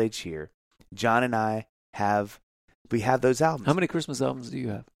some holiday cheer, John and I have those albums. How many Christmas albums do you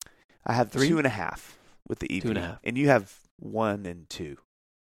have? I have 3? 2.5 with the EP. 2.5. And you have 1 and 2.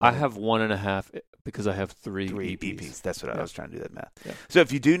 I have 1.5 because I have 3 EPs. That's what I was trying to do that math. Yep. So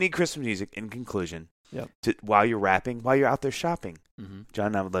if you do need Christmas music, in conclusion, while you're rapping, while you're out there shopping, John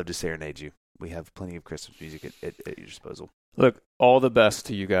and I would love to serenade you. We have plenty of Christmas music at your disposal. Look, all the best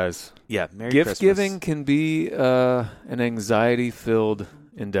to you guys. Yeah, Merry Gift Christmas. giving can be an anxiety-filled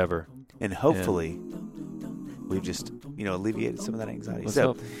endeavor. And hopefully, we've just, alleviated some of that anxiety. Let's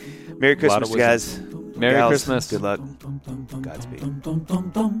So, hope. Merry Christmas, guys. Merry Gals, Christmas. Good luck. Godspeed.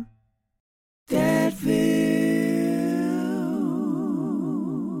 Dadville.